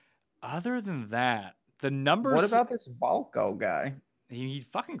 Other than that, the numbers. What about this Valko guy? He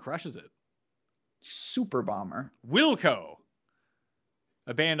fucking crushes it. Super bomber. Wilco,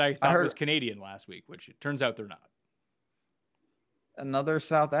 a band I thought was Canadian last week, which it turns out they're not. Another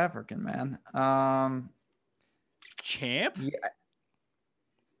South African, man. Champ? Yeah.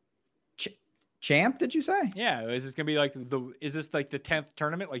 Champ, did you say? Yeah. Is this gonna be like is this like the 10th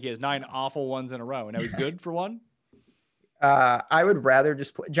tournament? Like he has 9 awful ones in a row and now he's good for one? I would rather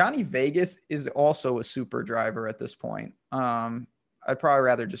just play. Johnny Vegas is also a super driver at this point. I'd probably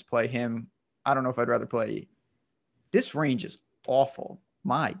rather just play him. I don't know if I'd rather play. This range is awful.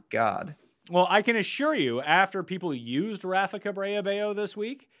 My God. Well, I can assure you, after people used Rafa Cabrera Bello this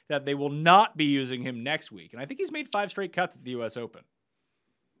week, that they will not be using him next week. And I think he's made 5 straight cuts at the U.S. Open.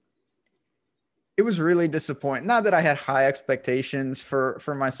 It was really disappointing. Not that I had high expectations for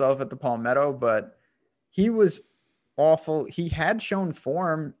myself at the Palmetto, but he was awful. He had shown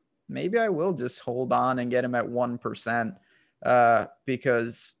form. Maybe I will just hold on and get him at 1%,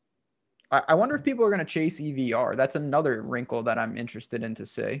 because I wonder if people are going to chase EVR. That's another wrinkle that I'm interested in to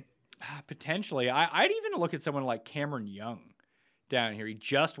see. Potentially. I'd even look at someone like Cameron Young down here. He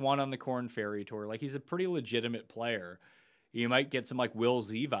just won on the Corn Ferry Tour. Like, he's a pretty legitimate player. You might get some like Will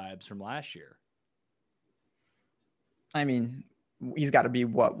Z vibes from last year. I mean, he's got to be,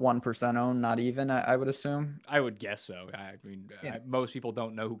 what, 1% owned, not even, I would assume? I would guess so. I mean, most people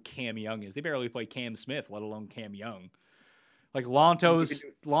don't know who Cam Young is. They barely play Cam Smith, let alone Cam Young. Like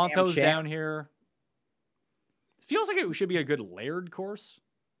Lantos down here. It feels like it should be a good layered course.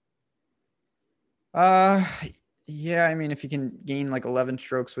 Yeah, I mean, if you can gain like 11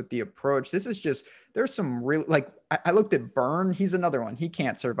 strokes with the approach, this is just, there's some real, like, I looked at Byrne. He's another one. He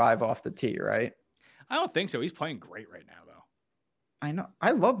can't survive off the tee, right? I don't think so. He's playing great right now, though. I know.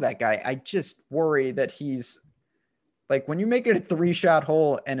 I love that guy. I just worry that he's like, when you make it a 3-shot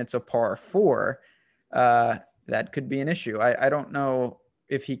hole and it's a par 4, that could be an issue. I don't know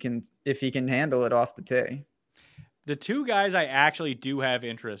if he can handle it off the tee. The 2 guys I actually do have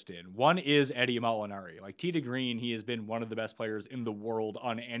interest in. One is Eddie Molinari. Like, tee to green, he has been one of the best players in the world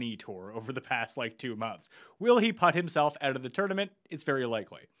on any tour over the past like 2 months. Will he putt himself out of the tournament? It's very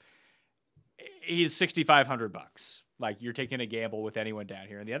likely. He's $6,500. Like, you're taking a gamble with anyone down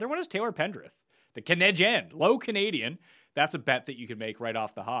here. And the other one is Taylor Pendrith, the Canadian, low Canadian. That's a bet that you can make right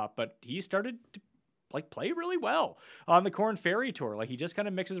off the hop. But he started to play really well on the Corn Ferry Tour. Like, he just kind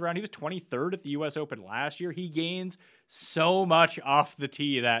of mixes around. He was 23rd at the U.S. Open last year. He gains so much off the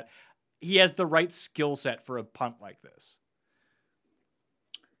tee that he has the right skill set for a punt like this.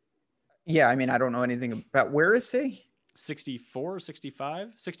 Yeah, I mean, I don't know anything about, where is he? 64,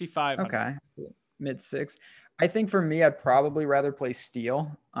 65, 65. Okay, mid-6. I think for me, I'd probably rather play Steele,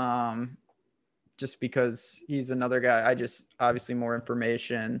 just because he's another guy. Obviously more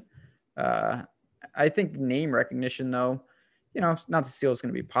information. I think name recognition, though, you know, not that Steele's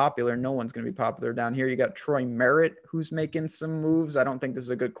going to be popular. No one's going to be popular down here. You got Troy Merritt, who's making some moves. I don't think this is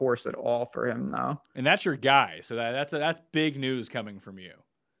a good course at all for him, though. And that's your guy. So that's big news coming from you.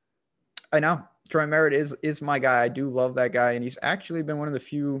 I know. Troy Merritt is my guy. I do love that guy, and he's actually been one of the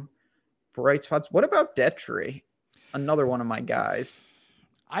few bright spots. What about Detry? Another one of my guys.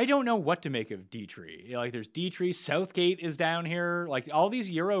 I don't know what to make of Dietrich. Like, there's Dietrich, Southgate is down here. Like, all these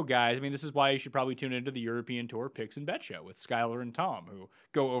Euro guys. I mean, this is why you should probably tune into the European Tour Picks and Bet Show with Skylar and Tom, who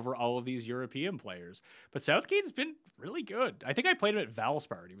go over all of these European players. But Southgate has been really good. I think I played him at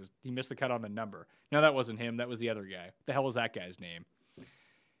Valspar. He missed the cut on the number. No, that wasn't him. That was the other guy. The hell was that guy's name?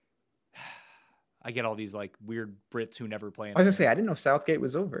 I get all these like weird Brits who never play in I was gonna say, I America. didn't know Southgate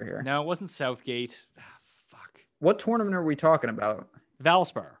was over here. No, it wasn't Southgate. Fuck. What tournament are we talking about?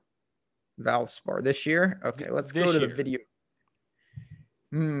 Valspar. Valspar this year? Okay, let's This go to the year. video.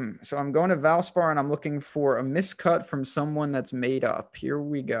 So I'm going to Valspar and I'm looking for a miscut from someone that's made up. Here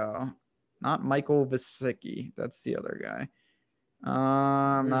we go. Not Michael Vasicki. That's the other guy.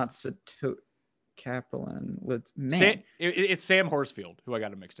 Not Sato Kaplan. It's Sam Horsfield, who I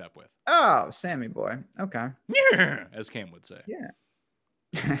got it mixed up with. Oh, Sammy boy. Okay. As Cam would say. Yeah.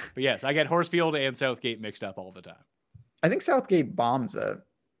 But yes, I get Horsfield and Southgate mixed up all the time. I think Southgate bombs it.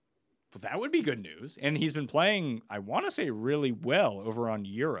 Well, that would be good news. And he's been playing, I want to say, really well over on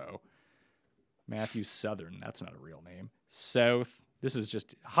Euro. Matthew Southern. That's not a real name. South. This is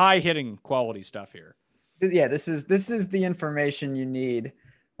just high-hitting quality stuff here. Yeah, this is the information you need.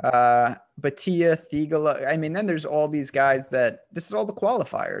 Batia, Thigala. I mean, then there's all these guys this is all the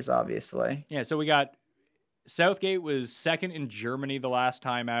qualifiers, obviously. Yeah, so we got Southgate was second in Germany the last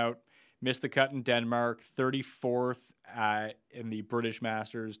time out. Missed the cut in Denmark, 34th in the British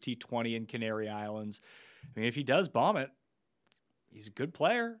Masters, T20 in Canary Islands. I mean, if he does bomb it, he's a good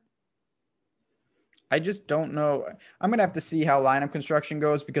player. I just don't know. I'm going to have to see how lineup construction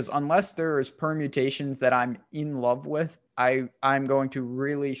goes because unless there's permutations that I'm in love with, I'm going to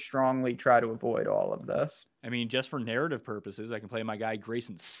really strongly try to avoid all of this. I mean, just for narrative purposes, I can play my guy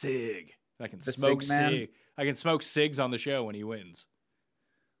Grayson Sig. I can smoke Sig. I can smoke Sigs on the show when he wins.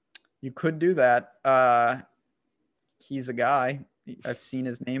 You could do that. He's a guy. I've seen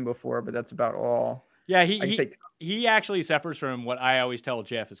his name before, but that's about all. Yeah, he actually suffers from what I always tell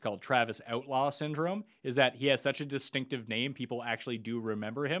Jeff is called Travis Outlaw syndrome, is that he has such a distinctive name, people actually do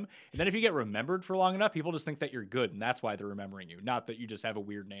remember him. And then if you get remembered for long enough, people just think that you're good, and that's why they're remembering you, not that you just have a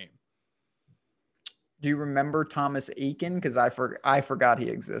weird name. Do you remember Thomas Aiken? Because I forgot he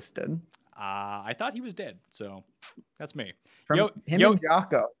existed. I thought he was dead, so that's me. And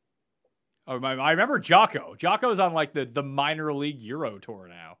Jocko. Oh, I remember Jocko. Jocko's on like the minor league Euro tour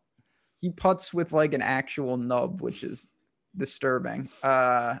now. He putts with like an actual nub, which is disturbing.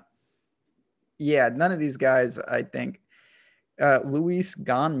 Yeah, none of these guys, I think. Luis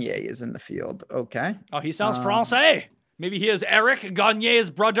Gagne is in the field. Okay. Oh, he sounds Francais. Maybe he is Eric Gagne's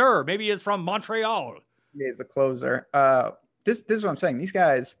brother. Maybe he is from Montreal. Yeah, he's a closer. This is what I'm saying. These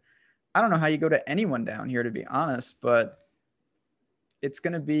guys, I don't know how you go to anyone down here, to be honest, but it's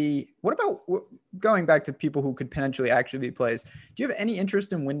going to be, what about going back to people who could potentially actually be plays? Do you have any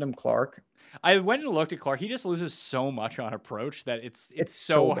interest in Wyndham Clark? I went and looked at Clark. He just loses so much on approach that it's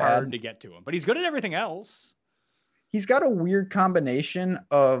so hard to get to him, but he's good at everything else. He's got a weird combination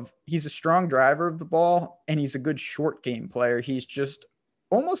of, he's a strong driver of the ball and he's a good short game player. He's just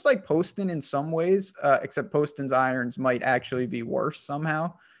almost like Poston in some ways, except Poston's irons might actually be worse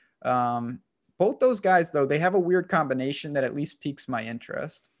somehow. Both those guys, though, they have a weird combination that at least piques my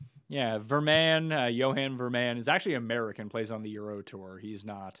interest. Yeah, Verman, Johan Verman is actually American, plays on the Euro Tour. He's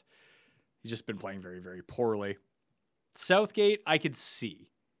just been playing very, very poorly. Southgate, I could see.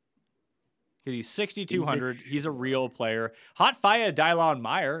 Because he's 6,200. He's a real player. Hot Faya Dylon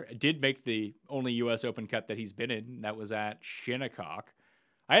Meyer did make the only U.S. Open cut that he's been in. That was at Shinnecock.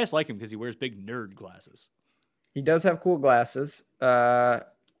 I just like him because he wears big nerd glasses. He does have cool glasses.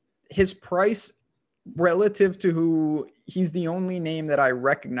 His price relative to who he's the only name that I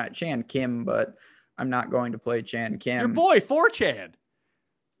recognize, Chan Kim, but I'm not going to play Chan Kim. Your boy, 4chan.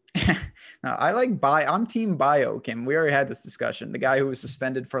 No, I'm team Bio Kim. We already had this discussion. The guy who was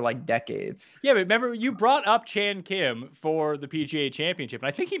suspended for like decades. Yeah, but remember you brought up Chan Kim for the PGA Championship, and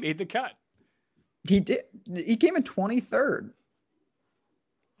I think he made the cut. He did. He came in 23rd.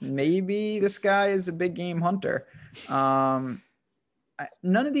 Maybe this guy is a big game hunter.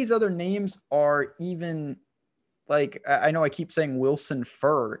 None of these other names are even like, I know I keep saying Wilson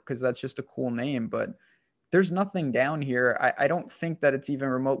Furr because that's just a cool name, but there's nothing down here. I don't think that it's even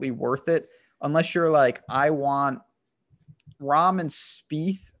remotely worth it unless you're like, I want Rahm and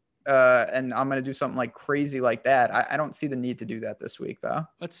Spieth and I'm going to do something like crazy like that. I don't see the need to do that this week though.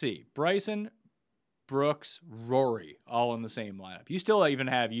 Let's see. Bryson, Brooks, Rory, all in the same lineup. You still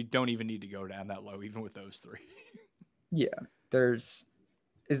you don't even need to go down that low, even with those three. Yeah.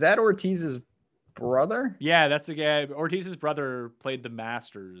 Is that Ortiz's brother? Yeah, that's the guy. Ortiz's brother played the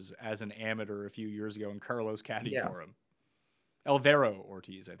Masters as an amateur a few years ago, and Carlos caddied for him. Alvaro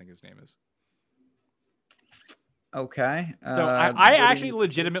Ortiz, I think his name is. Okay. So I actually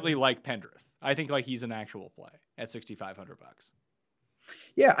legitimately like Pendrith. I think like he's an actual play at $6,500.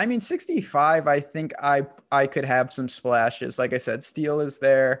 Yeah, I mean 65. I think I could have some splashes. Like I said, Steele is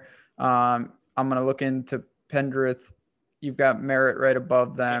there. I'm gonna look into Pendrith. You've got Merritt right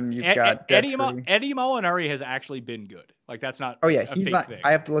above them. You've got Eddie Detry. Eddie Molinari has actually been good. Like that's not Oh yeah, a he's fake not. thing.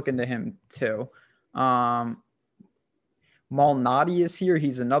 I have to look into him too. Malnati is here.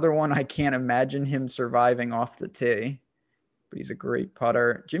 He's another one. I can't imagine him surviving off the tee, but he's a great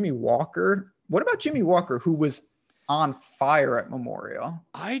putter. Jimmy Walker. What about Jimmy Walker, who was on fire at Memorial?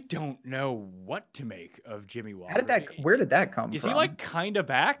 I don't know what to make of Jimmy Walker. Where did that come Is from? he like kind of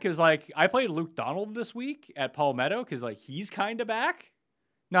back? Because like I played Luke Donald this week at Palmetto because like he's kind of back.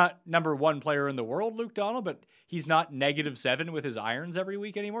 Not number one player in the world, Luke Donald, but he's not -7 with his irons every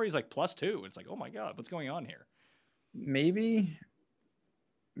week anymore. He's like +2. It's like, oh my God, what's going on here? Maybe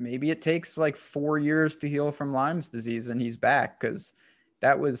it takes like 4 years to heal from Lyme's disease and he's back, because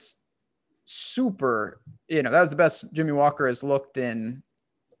that was super, that was the best Jimmy Walker has looked in.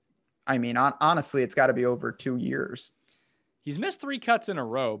 I mean, honestly, it's got to be over 2 years. He's missed 3 cuts in a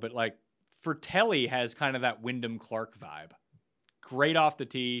row, but like Fratelli has kind of that Wyndham Clark vibe. Great off the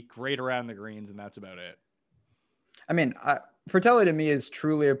tee, great around the greens, and that's about it. I mean, Fratelli to me is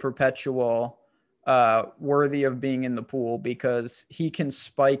truly a perpetual worthy of being in the pool, because he can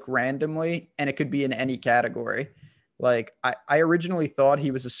spike randomly and it could be in any category. Like I originally thought he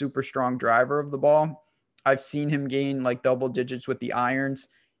was a super strong driver of the ball. I've seen him gain like double digits with the irons.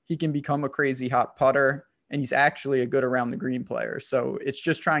 He can become a crazy hot putter, and he's actually a good around the green player. So it's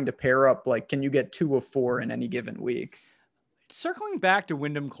just trying to pair up, like, can you get 2 of 4 in any given week? Circling back to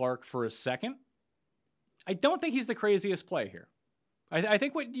Wyndham Clark for a second, I don't think he's the craziest play here. I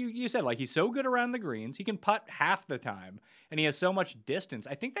think what you said, like he's so good around the greens, he can putt half the time, and he has so much distance.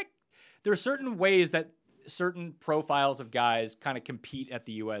 I think that there are certain ways that certain profiles of guys kind of compete at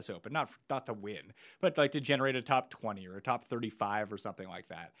the U.S. Open, not to win, but like to generate a top 20 or a top 35 or something like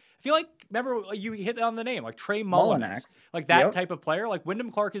that. I feel like, remember you hit on the name, like Trey Mullinax, like that type of player. Like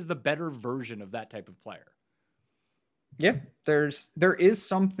Wyndham Clark is the better version of that type of player. Yeah, there is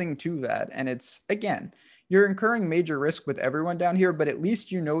something to that, and it's, again, you're incurring major risk with everyone down here, but at least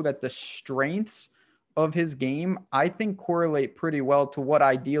you know that the strengths of his game, I think, correlate pretty well to what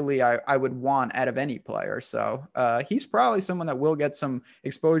ideally I would want out of any player. So he's probably someone that will get some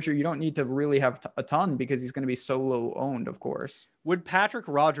exposure. You don't need to really have a ton, because he's going to be solo owned, of course. Would Patrick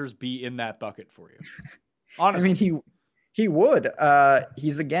Rogers be in that bucket for you? Honestly. I mean, he would.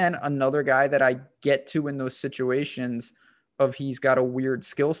 He's, again, another guy that I get to in those situations of he's got a weird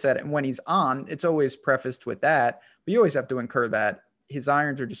skill set. And when he's on, it's always prefaced with that, but you always have to incur that. His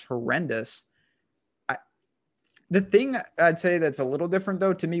irons are just horrendous. The thing I'd say that's a little different,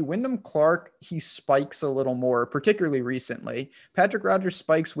 though, to me, Wyndham Clark, he spikes a little more, particularly recently. Patrick Rogers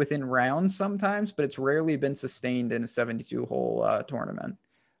spikes within rounds sometimes, but it's rarely been sustained in a 72-hole tournament.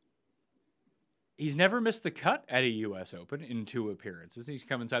 He's never missed the cut at a U.S. Open in 2 appearances. He's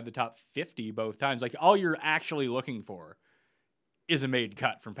come inside the top 50 both times. Like, all you're actually looking for is a made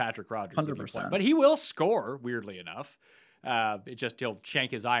cut from Patrick Rogers. 100%. But he will score, weirdly enough. He'll shank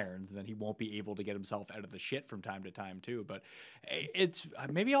his irons, and then he won't be able to get himself out of the shit from time to time too. But it's,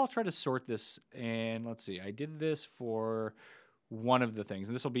 maybe I'll try to sort this. And let's see, I did this for one of the things,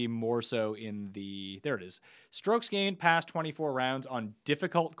 and this will be more so in there it is. Strokes gained past 24 rounds on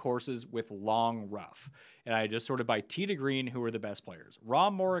difficult courses with long rough. And I just sorted by tee to green, who are the best players.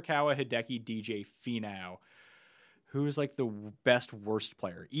 Rahm, Morikawa, Hideki, DJ, Finau. Who's like the best worst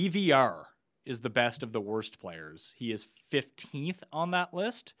player? EVR is the best of the worst players. He is 15th on that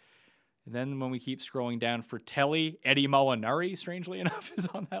list. And then when we keep scrolling down, Fratelli, Eddie Molinari, strangely enough, is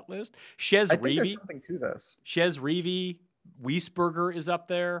on that list. I think there's something to this. Shez Reavie, Wiesberger is up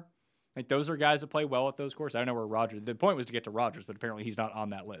there. Like, those are guys that play well at those courses. I don't know where Rogers. The point was to get to Rogers, but apparently he's not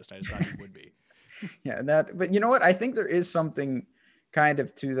on that list. I just thought he would be. Yeah, but you know what? I think there is something kind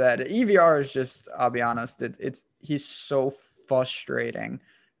of to that. EVR is just, I'll be honest, he's so frustrating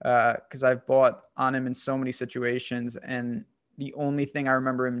because I've bought on him in so many situations, and the only thing I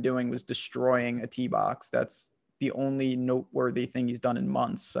remember him doing was destroying a tee box. That's the only noteworthy thing he's done in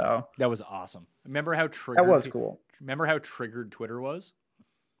months. So that was awesome. Remember how triggered? That was cool. Remember how triggered Twitter was?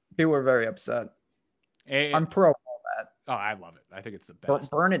 People were very upset. I'm pro all that. Oh, I love it. I think it's the best.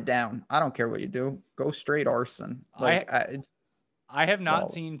 Burn it down. I don't care what you do. Go straight arson. I have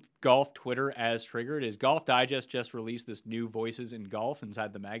not seen golf Twitter as triggered. As Golf Digest just released this new Voices in Golf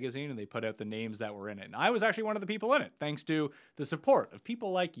inside the magazine, and they put out the names that were in it. And I was actually one of the people in it, thanks to the support of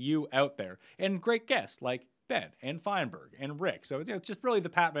people like you out there, and great guests like Ben and Feinberg and Rick. So it's just really the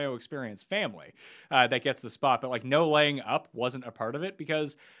Pat Mayo Experience family that gets the spot. But like, no laying up wasn't a part of it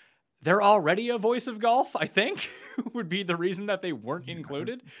because they're already a voice of golf, I think, would be the reason that they weren't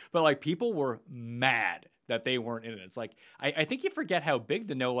included. But like, people were mad that they weren't in it. It's like, I think you forget how big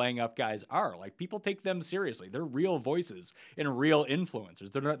the no laying up guys are. Like, people take them seriously. They're real voices and real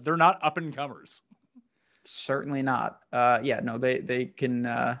influencers. They're not up and comers. Certainly not. Yeah, no, they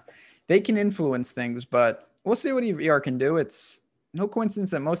can influence things, but we'll see what EVR can do. It's no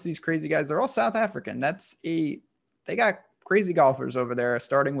coincidence that most of these crazy guys, they're all South African. They got crazy golfers over there,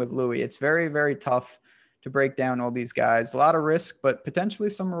 starting with Louis. It's very, very tough to break down all these guys. A lot of risk, but potentially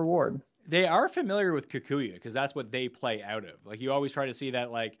some reward. They are familiar with Kikuya because that's what they play out of. Like, you always try to see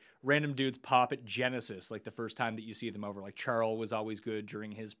that, like, random dudes pop at Genesis, like the first time that you see them over. Like, Charles was always good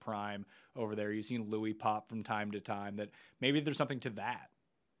during his prime over there. You've seen Louis pop from time to time. That maybe there's something to that.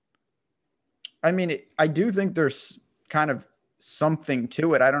 I mean, I do think there's kind of something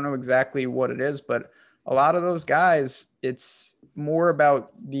to it. I don't know exactly what it is, but a lot of those guys, it's more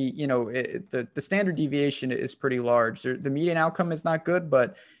about the standard deviation is pretty large. The median outcome is not good,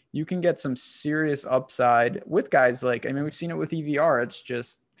 but you can get some serious upside with guys like, I mean, we've seen it with EVR. It's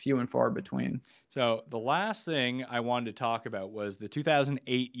just few and far between. So the last thing I wanted to talk about was the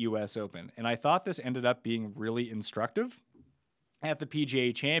 2008 US Open. And I thought this ended up being really instructive. At the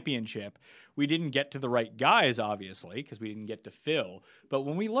PGA Championship, we didn't get to the right guys, obviously, because we didn't get to Phil. But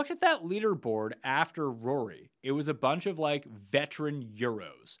when we looked at that leaderboard after Rory, it was a bunch of, like, veteran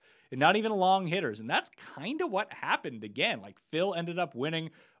Euros and not even long hitters. And that's kind of what happened again. Like, Phil ended up winning,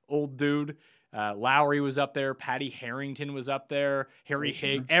 old dude. Lowry was up there. Paddy Harrington was up there. Harry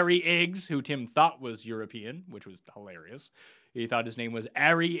Iggs, who Tim thought was European, which was hilarious. He thought his name was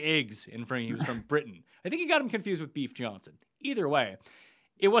Harry Iggs. He was from Britain. I think he got him confused with Beef Johnson. Either way,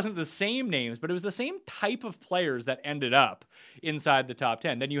 it wasn't the same names, but it was the same type of players that ended up inside the top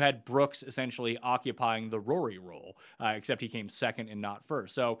 10. Then you had Brooks essentially occupying the Rory role, except he came second and not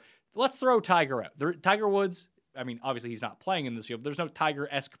first. So let's throw Tiger out. Tiger Woods, I mean, obviously he's not playing in this field. There's no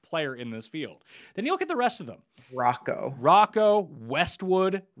Tiger-esque player in this field. Then you look at the rest of them. Rocco,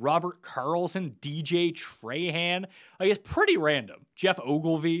 Westwood, Robert Carlson, DJ Trahan. Like, it's pretty random. Jeff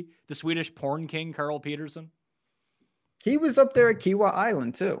Ogilvy, the Swedish porn king, Carl Peterson. He was up there at Kiwa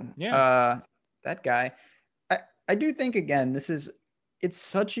Island too. Yeah. That guy. I do think, again, it's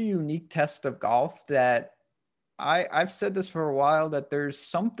such a unique test of golf that I've said this for a while, that there's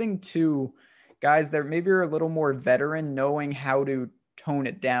something to guys that maybe are a little more veteran knowing how to tone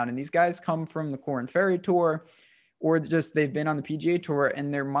it down. And these guys come from the Corn Ferry Tour, or just they've been on the PGA Tour,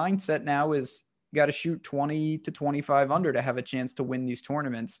 and their mindset now is got to shoot 20 to 25 under to have a chance to win these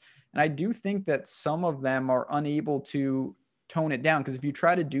tournaments. And I do think that some of them are unable to tone it down, because if you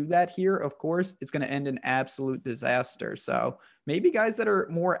try to do that here, of course, it's going to end in absolute disaster. So maybe guys that are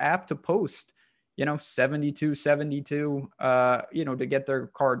more apt to post, 72, to get their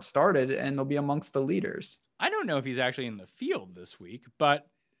card started, and they'll be amongst the leaders. I don't know if he's actually in the field this week, but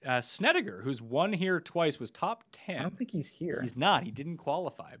Snedeker, who's won here twice, was top 10. I don't think he's here. He's not. He didn't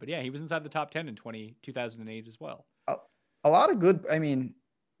qualify. But yeah, he was inside the top 10 in 2008 as well. A lot of good,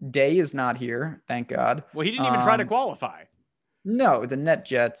 Day is not here, thank God. Well, he didn't even try to qualify. No, the Net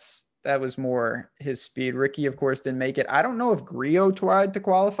Jets, that was more his speed. Ricky, of course, didn't make it. I don't know if Griot tried to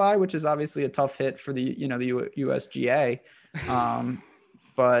qualify, which is obviously a tough hit for the USGA.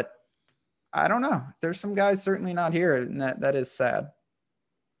 But I don't know. There's some guys certainly not here, and that is sad.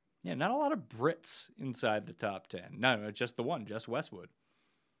 Yeah, not a lot of Brits inside the top 10. No, just the one, just Westwood.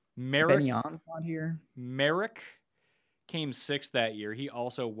 Benion's not here. Merrick came sixth that year. He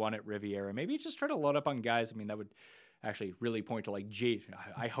also won at Riviera. Maybe just try to load up on guys. That would actually really point to, like,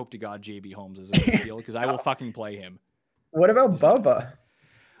 I hope to God JB Holmes is in the field, because I will fucking play him. What about Bubba?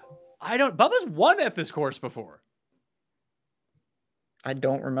 Bubba's won at this course before. I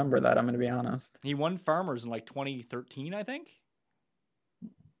don't remember that, I'm going to be honest. He won Farmers in like 2013, I think.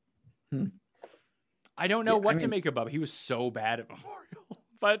 I don't know what to make of Bubba. He was so bad at Memorial,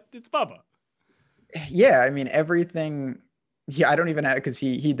 but it's Bubba. Yeah, everything. Yeah, I don't even have, because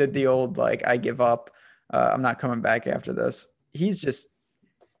he did the old, like, I give up. I'm not coming back after this. It's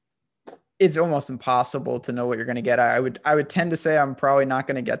almost impossible to know what you're going to get. I would tend to say I'm probably not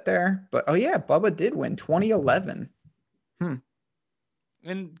going to get there, but oh yeah, Bubba did win 2011.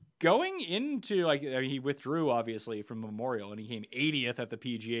 And going into, like, he withdrew obviously from Memorial, and he came 80th at the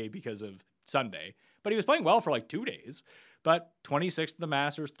PGA because of Sunday, but he was playing well for like 2 days. But 26th at the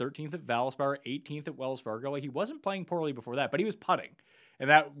Masters, 13th at Valspar, 18th at Wells Fargo. Like, he wasn't playing poorly before that, but he was putting. And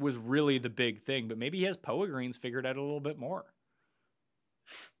that was really the big thing. But maybe he has Poa greens figured out a little bit more.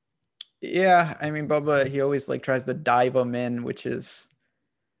 Yeah, Bubba, he always tries to dive them in, which is,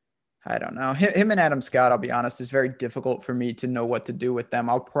 I don't know. Him and Adam Scott, I'll be honest, is very difficult for me to know what to do with them.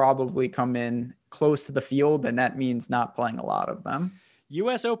 I'll probably come in close to the field, and that means not playing a lot of them.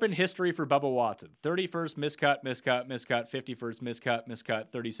 U.S. Open history for Bubba Watson. 31st, miscut, miscut, miscut. 51st, miscut,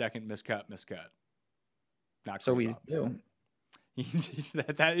 miscut. 32nd, miscut, miscut. Not So great, he's Bob. due.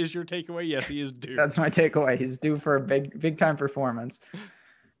 That is your takeaway? Yes, he is due. That's my takeaway. He's due for a big time performance.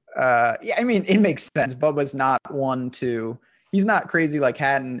 Yeah, I mean, it makes sense. Bubba's not one to, he's not crazy like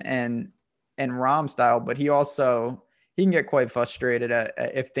Hatton and Rahm style, but he can get quite frustrated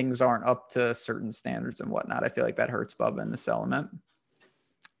if things aren't up to certain standards and whatnot. I feel like that hurts Bubba in this element.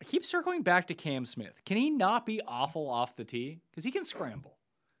 I keep circling back to Cam Smith. Can he not be awful off the tee? Because he can scramble.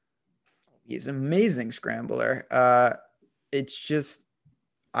 He's an amazing scrambler. It's just,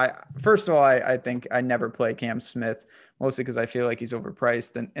 first of all, I think I never play Cam Smith, mostly because I feel like he's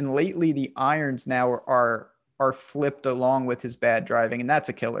overpriced. And lately the irons now are flipped along with his bad driving, and that's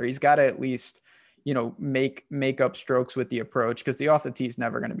a killer. He's got to at least, make up strokes with the approach, because the off the tee is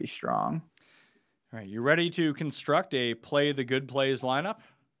never going to be strong. All right, you ready to construct a play the good plays lineup?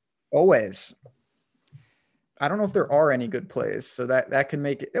 Always. I don't know if there are any good plays, so that can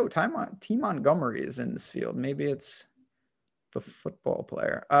make it. Oh, T. Montgomery is in this field. Maybe it's the football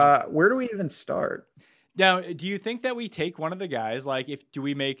player. Where do we even start? Now, do you think that we take one of the guys? Like, do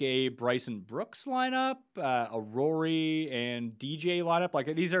we make a Bryson Brooks lineup, a Rory and DJ lineup?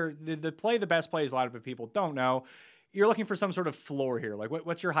 Like, these are the best plays lineup. If people don't know, you're looking for some sort of floor here. Like,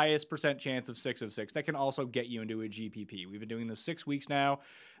 what's your highest % chance of 6 of 6? That can also get you into a GPP. We've been doing this 6 weeks now.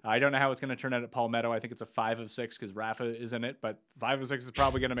 I don't know how it's going to turn out at Palmetto. I think it's a 5 of 6 because Rafa is in it, but 5 of 6 is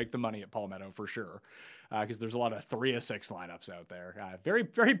probably going to make the money at Palmetto for sure, because there's a lot of 3 of 6 lineups out there. Very,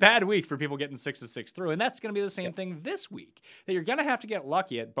 very bad week for people getting 6 of 6 through, and that's going to be the same thing this week. That you're going to have to get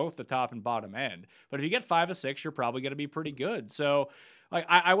lucky at both the top and bottom end. But if you get 5 of 6, you're probably going to be pretty good. So, like,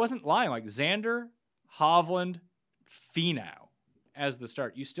 I wasn't lying. Like Xander, Hovland, Finau as the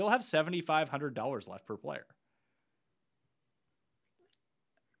start. You still have $7,500 left per player.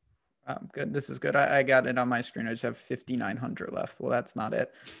 Good. This is good. I got it on my screen. I just have 5,900 left. Well, that's not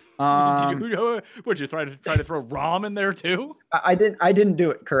it. Would you try to throw Rahm in there too? I didn't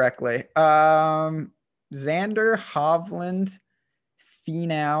do it correctly. Xander, Hovland,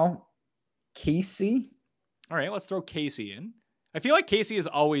 Finau, Casey. All right, let's throw Casey in. I feel like Casey is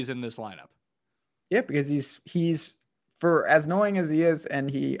always in this lineup. Yeah, because he's for as knowing as he is,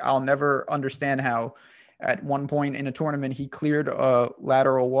 and I'll never understand how at one point in a tournament he cleared a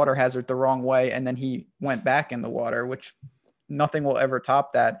lateral water hazard the wrong way, and then he went back in the water, which nothing will ever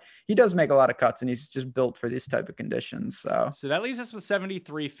top that. He does make a lot of cuts, and he's just built for these type of conditions. So that leaves us with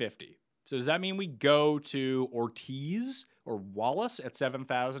 7,350. So does that mean we go to Ortiz or Wallace at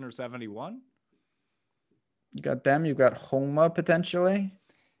 7,000 or 71? You got them. You got Homa potentially.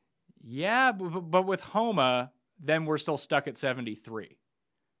 Yeah, but with Homa, then we're still stuck at 73.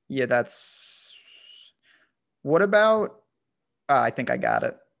 Yeah, that's... What about... I think I got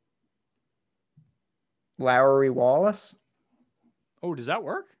it. Lowry Wallace? Oh, does that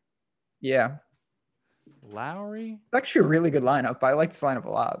work? Yeah. Lowry? It's actually a really good lineup. I like this lineup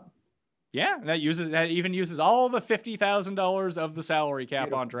a lot. Yeah, that even uses all the $50,000 of the salary cap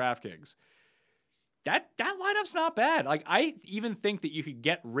Beautiful. on DraftKings. That lineup's not bad. Like, I even think that you could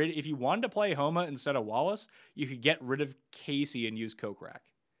get rid, if you wanted to play Homa instead of Wallace, you could get rid of Casey and use Kokrak.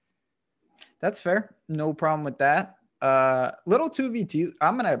 That's fair. No problem with that. Little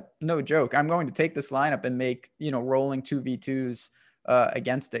 2v2. No joke, I'm going to take this lineup and make, rolling 2v2s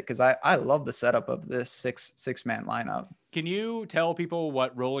against it, because I love the setup of this six-man lineup. Can you tell people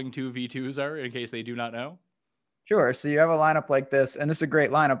what rolling 2v2s are in case they do not know? Sure. So you have a lineup like this, and this is a great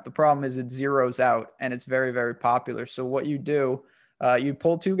lineup. The problem is it zeroes out, and it's very, very popular. So what you do, you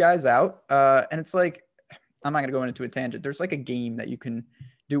pull 2 guys out, and it's like, I'm not going to go into a tangent. There's like a game that you can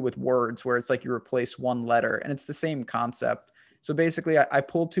do with words where it's like you replace one letter, and it's the same concept. So basically I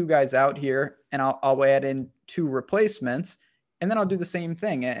pull 2 guys out here, and I'll add in 2 replacements, and then I'll do the same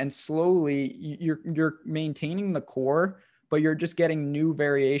thing. And slowly you're maintaining the core, but you're just getting new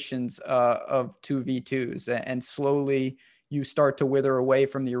variations of 2v2s, and slowly you start to wither away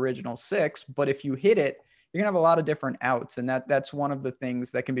from the original 6. But if you hit it, you're gonna have a lot of different outs, and that's one of the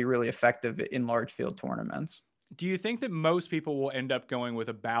things that can be really effective in large field tournaments. Do you think that most people will end up going with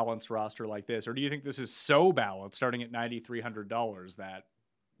a balanced roster like this, or do you think this is so balanced, starting at $9,300, that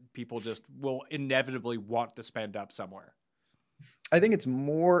people just will inevitably want to spend up somewhere? I think it's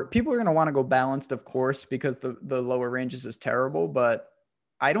more people are going to want to go balanced, of course, because the lower ranges is terrible, but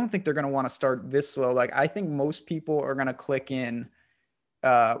I don't think they're going to want to start this slow. Like, I think most people are going to click in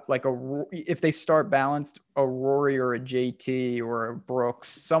if they start balanced, a Rory or a JT or a Brooks,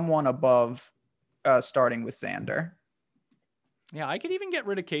 someone above starting with Xander. Yeah, I could even get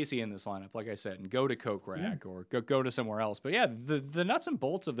rid of Casey in this lineup, like I said, and go to Kokrak or go to somewhere else. But yeah, the nuts and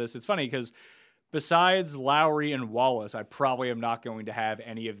bolts of this, it's funny because besides Lowry and Wallace, I probably am not going to have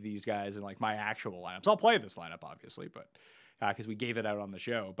any of these guys in like my actual lineups. I'll play this lineup, obviously, but because we gave it out on the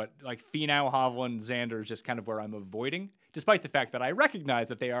show. But like Finau, Hovland, Xander is just kind of where I'm avoiding, despite the fact that I recognize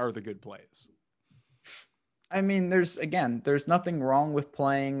that they are the good plays. I mean, there's nothing wrong with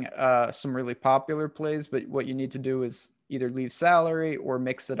playing some really popular plays, but what you need to do is either leave salary or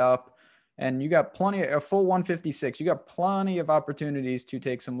mix it up. And you got a full 156. You got plenty of opportunities to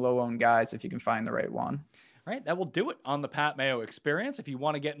take some low-owned guys if you can find the right one. All right, that will do it on the Pat Mayo Experience. If you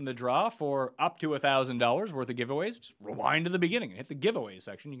want to get in the draw for up to $1,000 worth of giveaways, just rewind to the beginning and hit the giveaway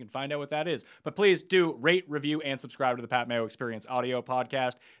section. You can find out what that is. But please do rate, review, and subscribe to the Pat Mayo Experience audio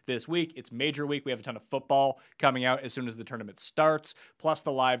podcast this week. It's major week. We have a ton of football coming out as soon as the tournament starts, plus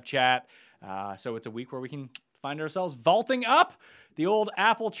the live chat. So it's a week where we can find ourselves vaulting up the old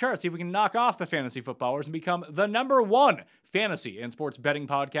Apple chart. See if we can knock off the fantasy footballers and become the #1 fantasy and sports betting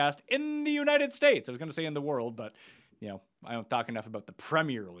podcast in the United States. I was going to say in the world, but I don't talk enough about the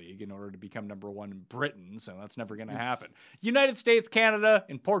Premier League in order to become #1 in Britain, so that's never going to happen. United States, Canada,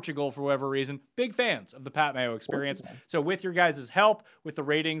 and Portugal, for whatever reason, big fans of the Pat Mayo Experience. So with your guys' help, with the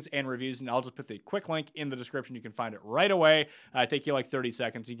ratings and reviews, and I'll just put the quick link in the description. You can find it right away. Take you like 30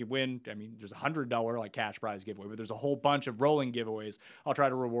 seconds. You can win. I mean, there's a $100 like cash prize giveaway, but there's a whole bunch of rolling giveaways. I'll try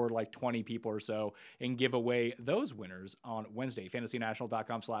to reward like 20 people or so and give away those winners on Wednesday.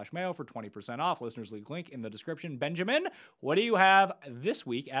 FantasyNational.com/Mayo for 20% off. Listeners League link in the description. Benjamin, what do you have this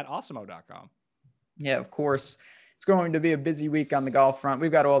week at Awesemo.com? Yeah, of course. It's going to be a busy week on the golf front.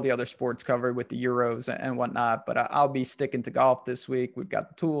 We've got all the other sports covered with the Euros and whatnot, but I'll be sticking to golf this week. We've got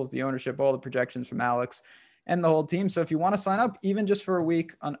the tools, the ownership, all the projections from Alex and the whole team. So if you want to sign up, even just for a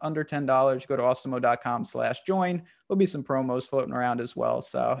week on under $10, go to Awesemo.com/join. There'll be some promos floating around as well.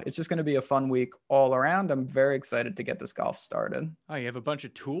 So it's just going to be a fun week all around. I'm very excited to get this golf started. Oh, you have a bunch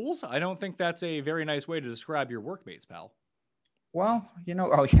of tools? I don't think that's a very nice way to describe your workmates, pal. Well,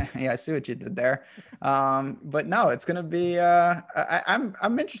 oh yeah, I see what you did there. But no, it's going to be,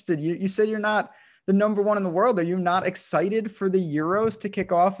 I'm interested. You said you're not the #1 in the world. Are you not excited for the Euros to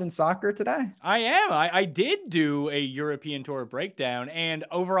kick off in soccer today? I am. I did do a European Tour breakdown and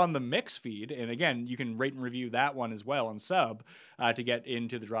over on the Mix feed. And again, you can rate and review that one as well and sub to get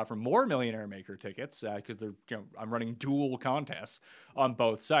into the draw for more Millionaire Maker tickets because they're, I'm running dual contests on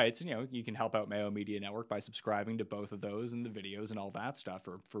both sites. And, you can help out Mayo Media Network by subscribing to both of those and the videos and all that stuff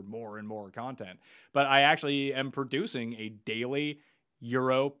for more and more content. But I actually am producing a daily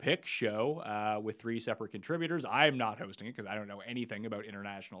Euro pick show with 3 separate contributors. I'm not hosting it because I don't know anything about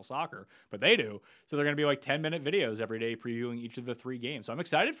international soccer, but they do. So they're going to be like 10-minute videos every day previewing each of the 3 games. So I'm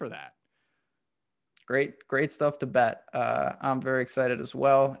excited for that. Great stuff to bet. I'm very excited as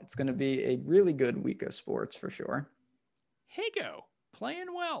well. It's going to be a really good week of sports for sure. Higo,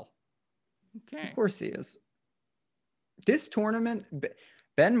 playing well. Okay. Of course he is. This tournament,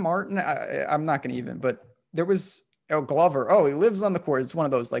 Ben Martin, I'm not going to even, but there was Glover. Oh, he lives on the course. It's one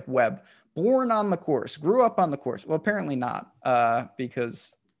of those like Webb. Born on the course, grew up on the course. Well, apparently not,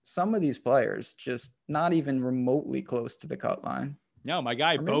 because some of these players just not even remotely close to the cut line. No, my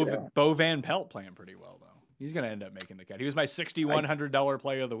guy, Bo Van Pelt, playing pretty well, though. He's going to end up making the cut. He was my $6,100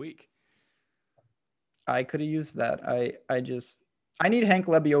 player of the week. I could have used that. I need Hank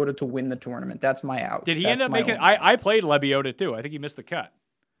Lebioda to win the tournament. That's my out. Did he end up making? I played Lebioda, too. I think he missed the cut.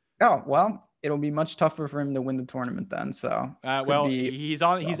 Oh, well, it'll be much tougher for him to win the tournament then. So, he's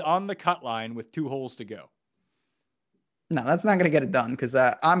on the cut line with 2 holes to go. No, that's not going to get it done because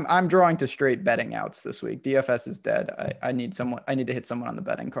I'm drawing to straight betting outs this week. DFS is dead. I need to hit someone on the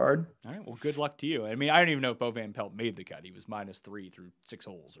betting card. All right. Well, good luck to you. I mean, I don't even know if Bo Van Pelt made the cut. He was -3 through 6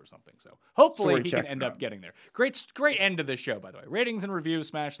 holes or something. So hopefully he can end up getting there. Great end of this show, by the way. Ratings and reviews,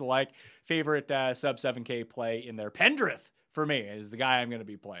 smash the like. Favorite sub 7K play in there. Pendrith for me is the guy I'm going to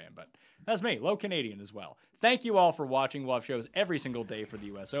be playing, but that's me, low Canadian as well. Thank you all for watching. We'll have shows every single day for the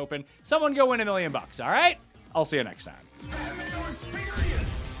U.S. Open. Someone go win $1 million, all right? I'll see you next time. Pat Mayo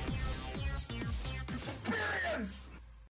Experience! Experience!